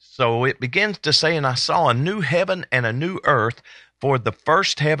 So it begins to say, "And I saw a new heaven and a new earth, for the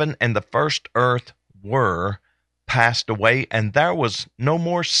first heaven and the first earth were passed away, and there was no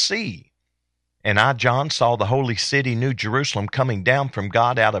more sea. And I, John, saw the holy city, New Jerusalem, coming down from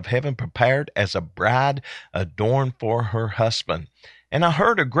God out of heaven, prepared as a bride adorned for her husband. And I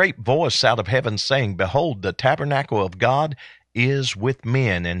heard a great voice out of heaven saying, Behold, the tabernacle of God is with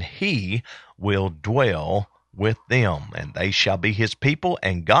men, and he will dwell with them, and they shall be his people,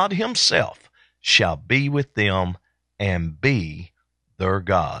 and God himself shall be with them and be their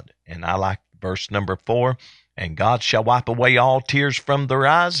God." And I like verse number 4, "And God shall wipe away all tears from their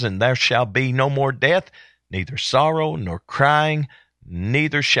eyes, and there shall be no more death, neither sorrow nor crying,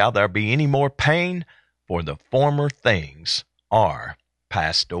 neither shall there be any more pain, for the former things are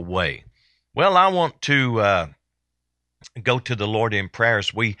passed away." Well, I want to go to the Lord in prayer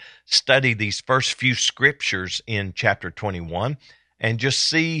as we study these first few scriptures in chapter 21 and just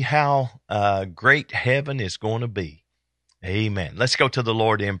see how great heaven is going to be. Amen. Let's go to the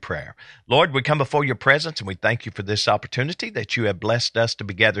Lord in prayer. Lord, we come before your presence, and we thank you for this opportunity that you have blessed us to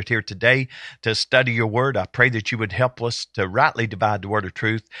be gathered here today to study your word. I pray that you would help us to rightly divide the word of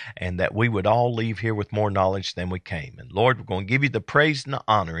truth, and that we would all leave here with more knowledge than we came. And Lord, we're going to give you the praise and the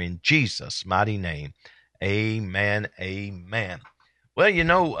honor in Jesus' mighty name. Amen. Amen. Well, you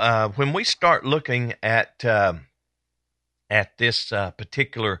know, when we start looking at this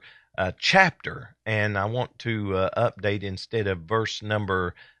particular chapter, and I want to update instead of verse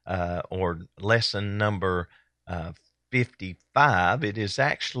number or lesson number 55, it is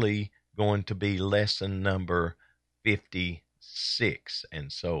actually going to be lesson number 56.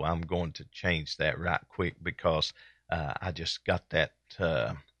 And so I'm going to change that right quick because I just got that,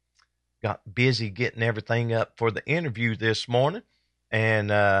 got busy getting everything up for the interview this morning,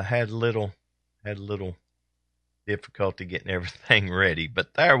 and had a little difficulty getting everything ready,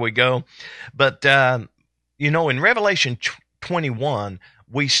 but there we go. But, you know, in Revelation 21,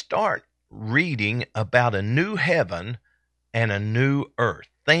 we start reading about a new heaven and a new earth.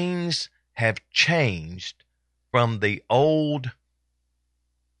 Things have changed from the old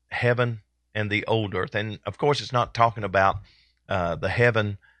heaven and the old earth. And, of course, it's not talking about the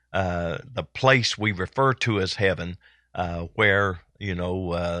heaven, the place we refer to as heaven, where, you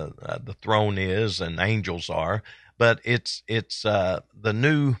know, the throne is and angels are, but it's the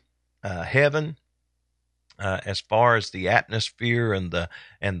new heaven as far as the atmosphere and the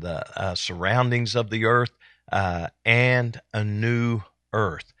surroundings of the earth, and a new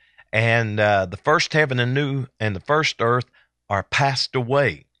earth. And the first heaven and the first earth are passed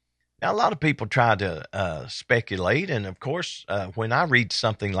away. Now, a lot of people try to speculate, and of course, when I read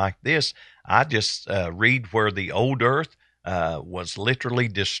something like this, I just read where the old earth was literally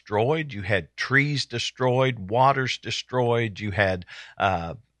destroyed. You had trees destroyed, waters destroyed, you had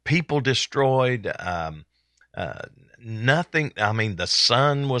people destroyed, nothing. I mean, the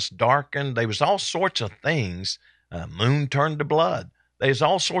sun was darkened. There was all sorts of things. Moon turned to blood. There's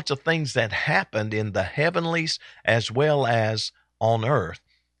all sorts of things that happened in the heavenlies as well as on earth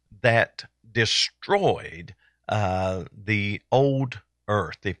that destroyed the old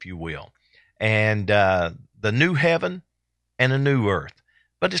earth, if you will. And the new heaven and a new earth.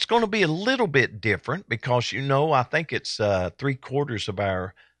 but it's going to be a little bit different because, I think it's 3/4 of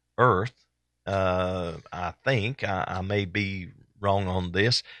our earth. I think I may be wrong on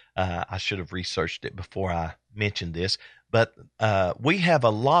this. I should have researched it before I mentioned this, but we have a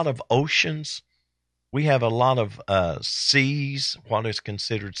lot of oceans. We have a lot of seas, what is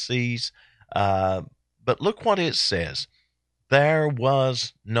considered seas. But look what it says. There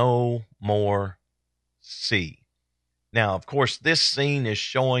was no more sea. Now, of course, this scene is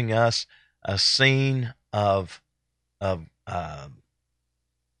showing us a scene of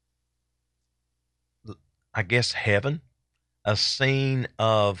I guess, heaven, a scene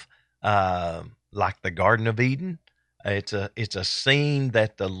of like the Garden of Eden. It's a scene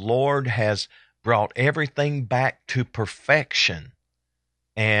that the Lord has brought everything back to perfection,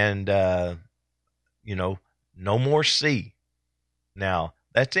 and no more sea. Now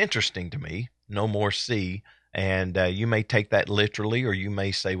that's interesting to me. No more sea. And you may take that literally, or you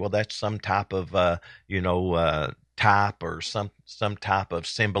may say, well, that's some type of, type or some type of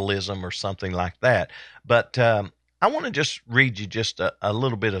symbolism or something like that. But I want to just read you just a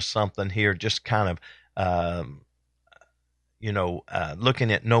little bit of something here, just kind of,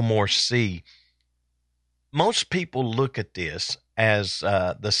 looking at no more sea. Most people look at this as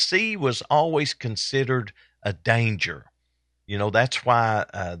the sea was always considered a danger. That's why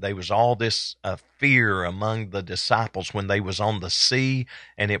there was all this fear among the disciples when they was on the sea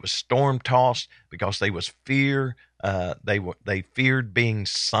and it was storm tossed, because they was fear. They feared being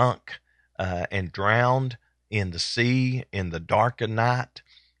sunk and drowned in the sea in the dark of night.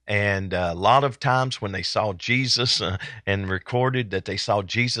 And a lot of times when they saw Jesus and recorded that they saw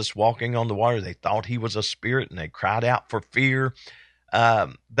Jesus walking on the water, they thought he was a spirit and they cried out for fear.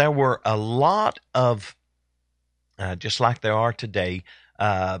 There were a lot of just like there are today,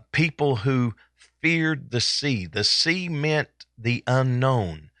 people who feared the sea. The sea meant the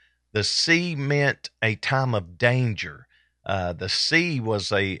unknown. The sea meant a time of danger. The sea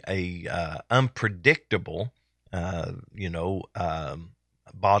was a unpredictable,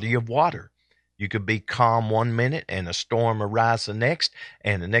 body of water. You could be calm one minute and a storm arise the next,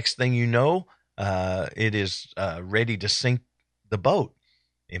 and the next thing you know, it is ready to sink the boat.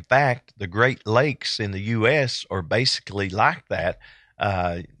 In fact, the Great Lakes in the U.S. are basically like that.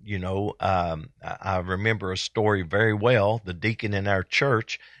 I remember a story very well. The deacon in our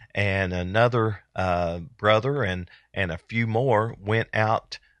church and another brother and a few more went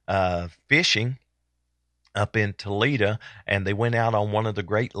out fishing up in Toledo, and they went out on one of the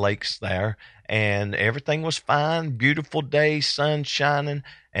Great Lakes there, and everything was fine, beautiful day, sun shining,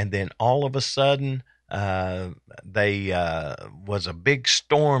 and then all of a sudden, was a big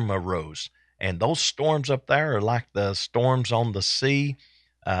storm arose, and those storms up there are like the storms on the sea.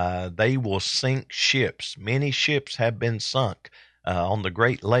 They will sink ships. Many ships have been sunk on the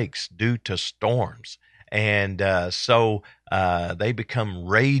Great Lakes due to storms, and so they become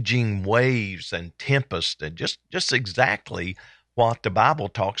raging waves and tempests, and just exactly what the Bible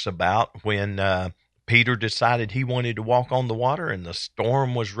talks about when Peter decided he wanted to walk on the water, and the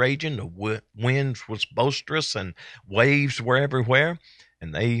storm was raging, the winds was boisterous, and waves were everywhere.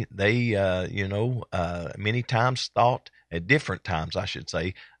 And they many times thought, at different times, I should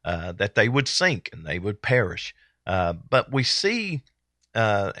say, that they would sink and they would perish. But we see,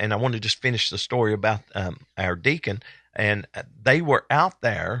 and I want to just finish the story about our deacon, and they were out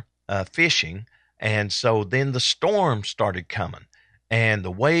there fishing, and so then the storm started coming. And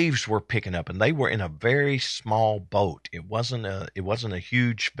the waves were picking up, and they were in a very small boat. It wasn't a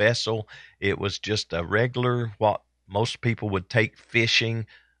huge vessel. It was just a regular, what most people would take fishing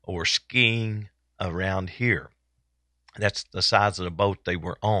or skiing around here. That's the size of the boat they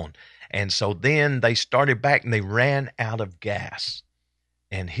were on. And so then they started back, and they ran out of gas.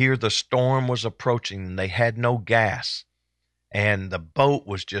 And here the storm was approaching, and they had no gas. And the boat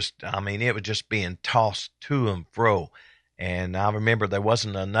was it was just being tossed to and fro. And I remember there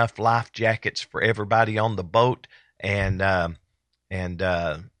wasn't enough life jackets for everybody on the boat. And one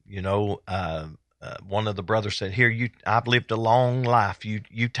of the brothers said, "Here, I've lived a long life.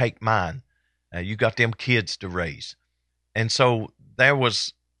 You take mine. You got them kids to raise." And so there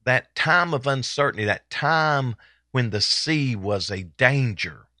was that time of uncertainty, that time when the sea was a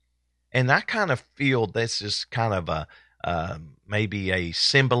danger. And I kind of feel this is kind of maybe a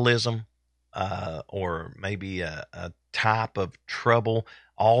symbolism, or maybe a type of trouble.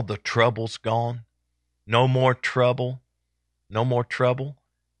 All the trouble's gone. No more trouble. No more trouble.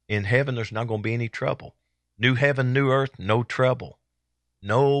 In heaven, there's not going to be any trouble. New heaven, new earth, no trouble.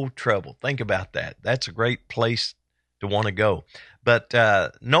 No trouble. Think about that. That's a great place to want to go. But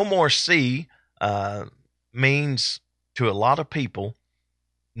no more sea means to a lot of people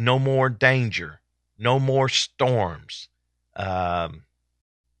no more danger, no more storms, um,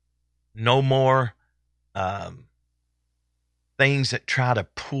 no more things that try to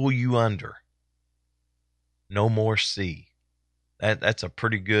pull you under, no more sea. That's a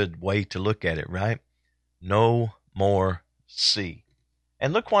pretty good way to look at it, right? No more sea.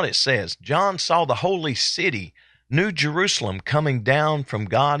 And look what it says. John saw the holy city, New Jerusalem, coming down from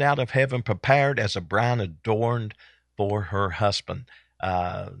God out of heaven, prepared as a bride adorned for her husband.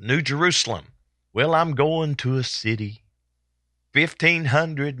 New Jerusalem. Well, I'm going to a city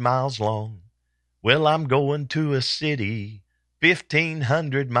 1,500 miles long. Well, I'm going to a city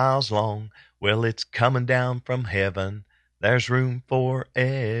 1,500 miles long. Well, it's coming down from heaven. There's room for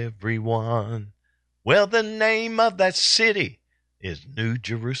everyone. Well, the name of that city is New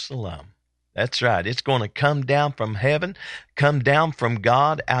Jerusalem. That's right. It's going to come down from heaven, come down from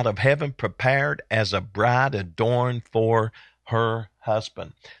God out of heaven, prepared as a bride adorned for her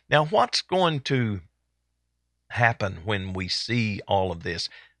husband. Now, what's going to happen when we see all of this?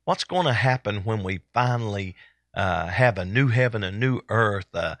 What's going to happen when we finally have a new heaven, a new earth,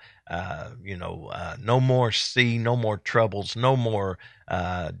 no more sea, no more troubles, no more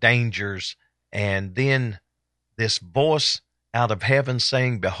dangers, and then this voice out of heaven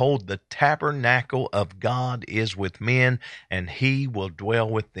saying, behold, the tabernacle of God is with men, and he will dwell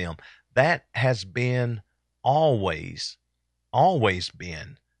with them. That has been always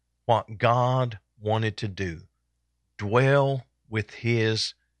been what God wanted to do. Dwell with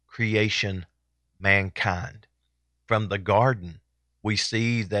his creation, mankind. From the garden, we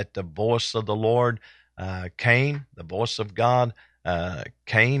see that the voice of the Lord came, the voice of God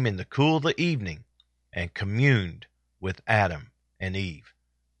came in the cool of the evening and communed with Adam and Eve.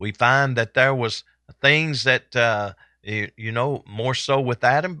 We find that there was things that, more so with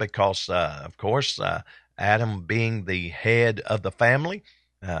Adam because, of course, Adam being the head of the family,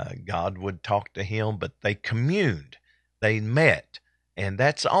 God would talk to him, but they communed, they met, and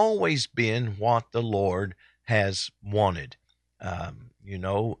that's always been what the Lord has wanted.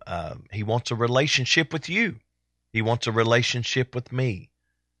 He wants a relationship with you. He wants a relationship with me.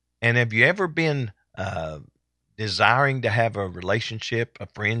 And have you ever been desiring to have a relationship, a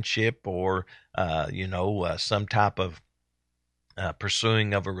friendship, or some type of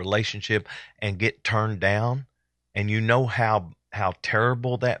pursuing of a relationship and get turned down? And you know how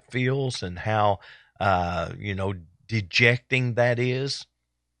terrible that feels and how dejecting that is.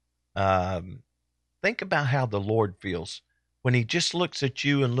 Think about how the Lord feels when he just looks at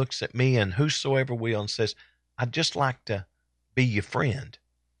you and looks at me and whosoever will and says, I'd just like to be your friend.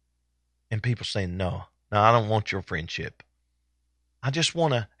 And people say, no, I don't want your friendship. I just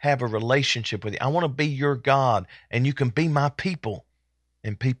want to have a relationship with you. I want to be your God and you can be my people.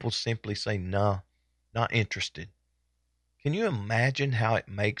 And people simply say, no, not interested. Can you imagine how it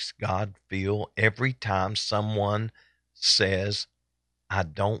makes God feel every time someone says, I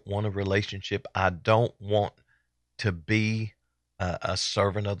don't want a relationship. I don't want to be a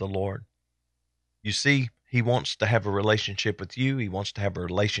servant of the Lord. You see, he wants to have a relationship with you. He wants to have a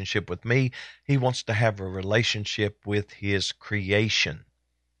relationship with me. He wants to have a relationship with his creation.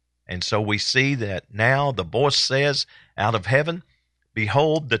 And so we see that now the voice says out of heaven,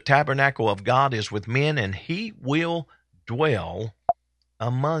 behold, the tabernacle of God is with men, and he will dwell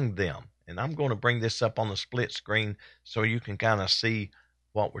among them. And I'm going to bring this up on the split screen so you can kind of see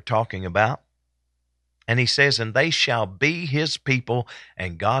what we're talking about. And he says, and they shall be his people,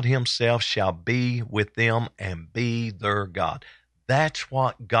 and God himself shall be with them and be their God. That's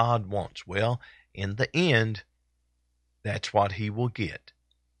what God wants. Well, in the end, that's what he will get,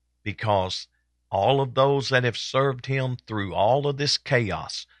 because all of those that have served him through all of this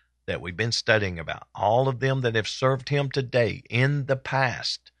chaos that we've been studying about, all of them that have served him today in the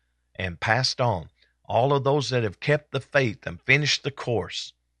past and passed on, all of those that have kept the faith and finished the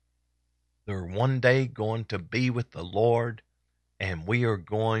course, they're one day going to be with the Lord, and we are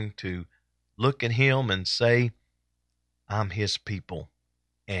going to look at him and say, I'm his people,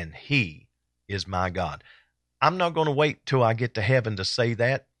 and he is my God. I'm not going to wait till I get to heaven to say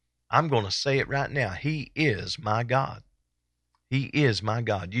that. I'm going to say it right now. He is my God. He is my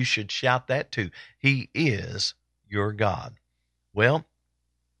God. You should shout that too. He is your God. Well,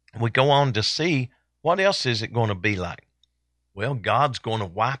 we go on to see what else is it going to be like. Well, God's going to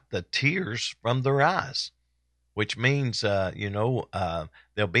wipe the tears from their eyes, which means, there'll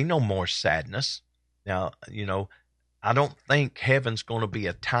be no more sadness. Now, I don't think heaven's going to be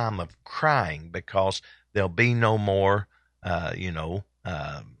a time of crying because there'll be no more,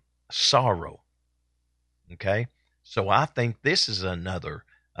 sorrow. Okay. So I think this is another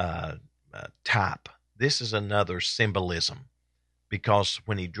type. This is another symbolism because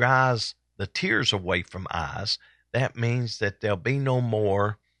when he dries the tears away from eyes, that means that there'll be no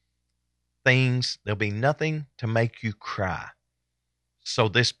more things. There'll be nothing to make you cry. So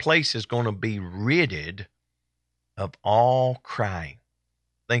this place is going to be ridded of all crying.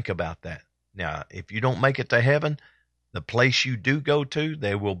 Think about that. Now, if you don't make it to heaven, the place you do go to,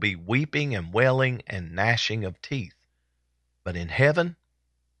 there will be weeping and wailing and gnashing of teeth. But in heaven,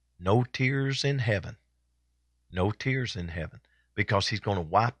 no tears in heaven. No tears in heaven, because he's going to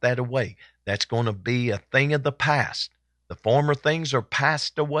wipe that away. That's going to be a thing of the past. The former things are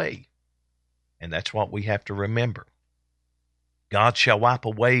passed away. And that's what we have to remember. God shall wipe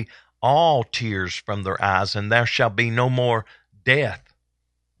away all tears from their eyes, and there shall be no more death.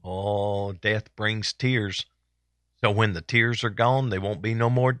 Oh, death brings tears. So when the tears are gone, there won't be no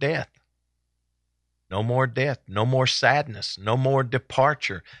more death. No more death, no more sadness, no more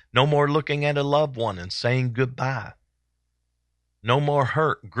departure, no more looking at a loved one and saying goodbye. No more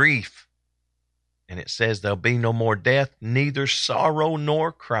hurt, grief. And it says there'll be no more death, neither sorrow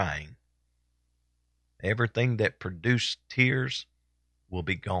nor crying. Everything that produced tears will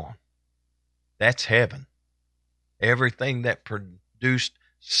be gone. That's heaven. Everything that produced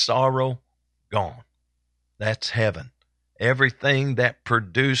sorrow, gone. That's heaven. Everything that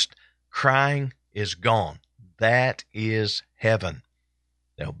produced crying is gone. That is heaven.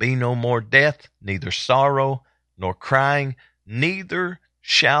 There'll be no more death, neither sorrow nor crying, neither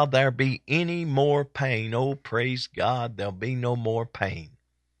shall there be any more pain. Oh, praise God, there'll be no more pain.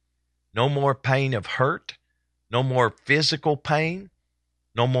 No more pain of hurt, no more physical pain,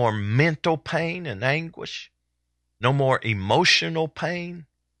 no more mental pain and anguish, no more emotional pain.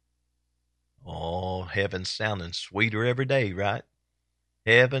 Oh, heaven's sounding sweeter every day, right?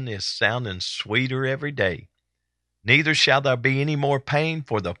 Heaven is sounding sweeter every day. Neither shall there be any more pain,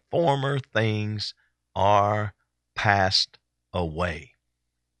 for the former things are passed away.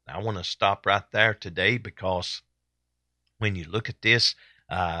 Now, I want to stop right there today, because when you look at this,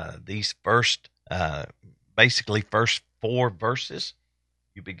 these first 4 verses,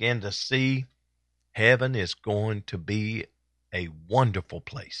 you begin to see heaven is going to be a wonderful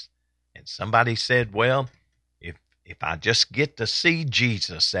place. And somebody said, well, if I just get to see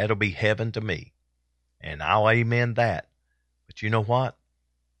Jesus, that'll be heaven to me. And I'll amen that. But you know what?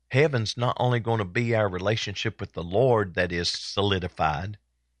 Heaven's not only going to be our relationship with the Lord that is solidified,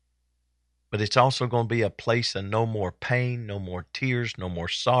 but it's also going to be a place of no more pain, no more tears, no more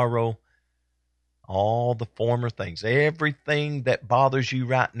sorrow, all the former things. Everything that bothers you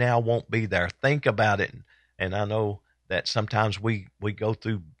right now won't be there. Think about it. And I know that sometimes we go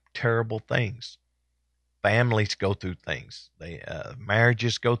through terrible things. Families go through things.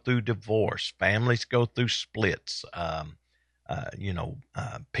 Marriages go through divorce. Families go through splits.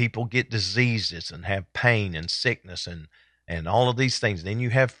 People get diseases and have pain and sickness and all of these things. Then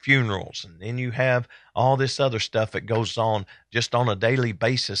you have funerals, and then you have all this other stuff that goes on just on a daily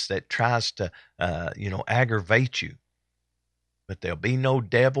basis that tries to, aggravate you. But there'll be no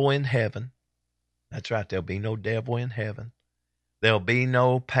devil in heaven. That's right. There'll be no devil in heaven. There'll be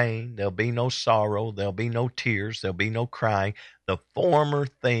no pain. There'll be no sorrow. There'll be no tears. There'll be no crying. The former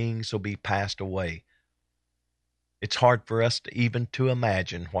things will be passed away. It's hard for us to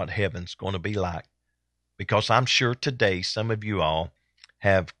imagine what heaven's going to be like, because I'm sure today some of you all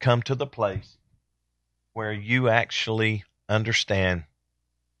have come to the place where you actually understand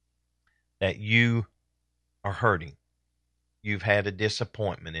that you are hurting. You've had a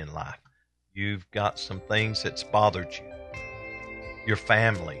disappointment in life. You've got some things that's bothered you. Your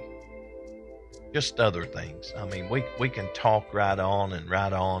family, just other things. I mean, we can talk right on,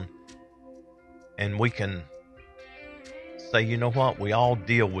 and we can say, you know what? We all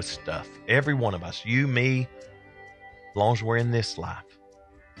deal with stuff. Every one of us, you, me, as long as we're in this life.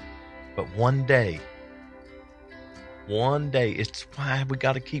 But one day, it's why we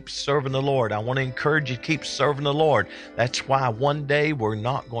got to keep serving the Lord. I want to encourage you to keep serving the Lord. That's why one day we're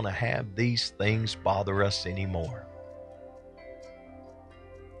not going to have these things bother us anymore.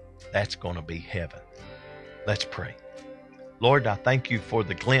 That's going to be heaven. Let's pray. Lord, I thank you for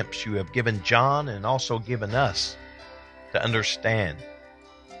the glimpse you have given John and also given us to understand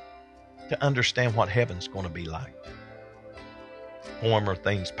what heaven's going to be like. Former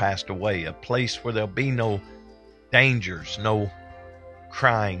things passed away, a place where there'll be no dangers, no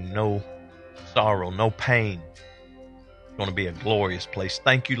crying, no sorrow, no pain. It's going to be a glorious place.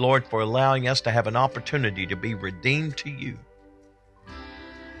 Thank you, Lord, for allowing us to have an opportunity to be redeemed to you,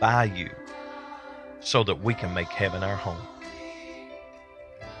 by you, so that we can make heaven our home.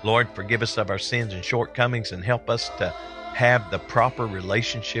 Lord, forgive us of our sins and shortcomings, and help us to have the proper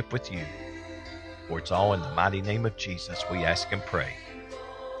relationship with you. For it's all in the mighty name of Jesus we ask and pray.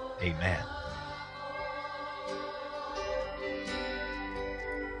 Amen.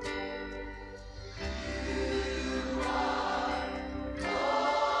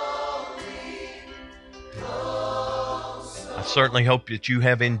 I certainly hope that you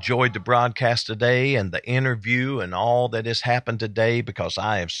have enjoyed the broadcast today and the interview and all that has happened today, because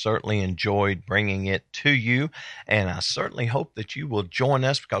I have certainly enjoyed bringing it to you. And I certainly hope that you will join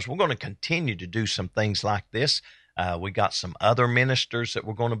us, because we're going to continue to do some things like this. We got some other ministers that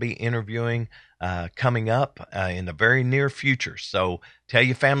we're going to be interviewing coming up in the very near future. So tell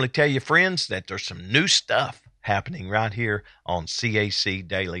your family, tell your friends that there's some new stuff happening right here on CAC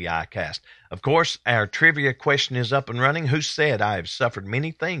Daily iCast. Of course, our trivia question is up and running. Who said, I have suffered many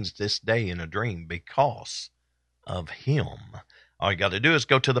things this day in a dream because of him? All you got to do is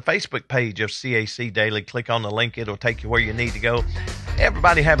go to the Facebook page of CAC Daily, click on the link. It'll take you where you need to go.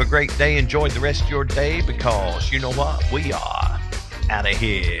 Everybody have a great day. Enjoy the rest of your day, because you know what? We are out of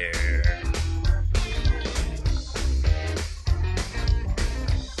here.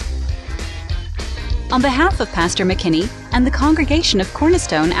 On behalf of Pastor McKinney and the congregation of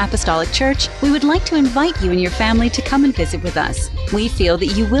Cornerstone Apostolic Church, we would like to invite you and your family to come and visit with us. We feel that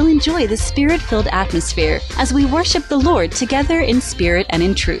you will enjoy the Spirit-filled atmosphere as we worship the Lord together in spirit and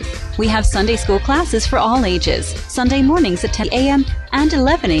in truth. We have Sunday school classes for all ages, Sunday mornings at 10 a.m. and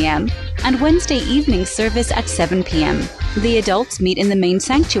 11 a.m., and Wednesday evening service at 7 p.m. The adults meet in the main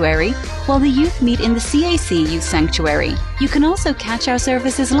sanctuary, while the youth meet in the CAC Youth Sanctuary. You can also catch our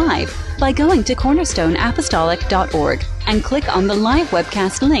services live by going to cornerstoneapostolic.org and click on the live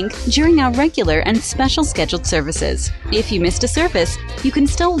webcast link during our regular and special scheduled services. If you missed a service, you can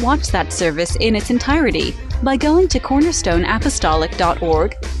still watch that service in its entirety by going to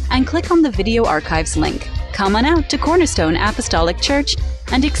cornerstoneapostolic.org and click on the video archives link. Come on out to Cornerstone Apostolic Church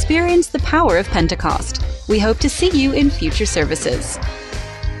and experience the power of Pentecost. We hope to see you in future services.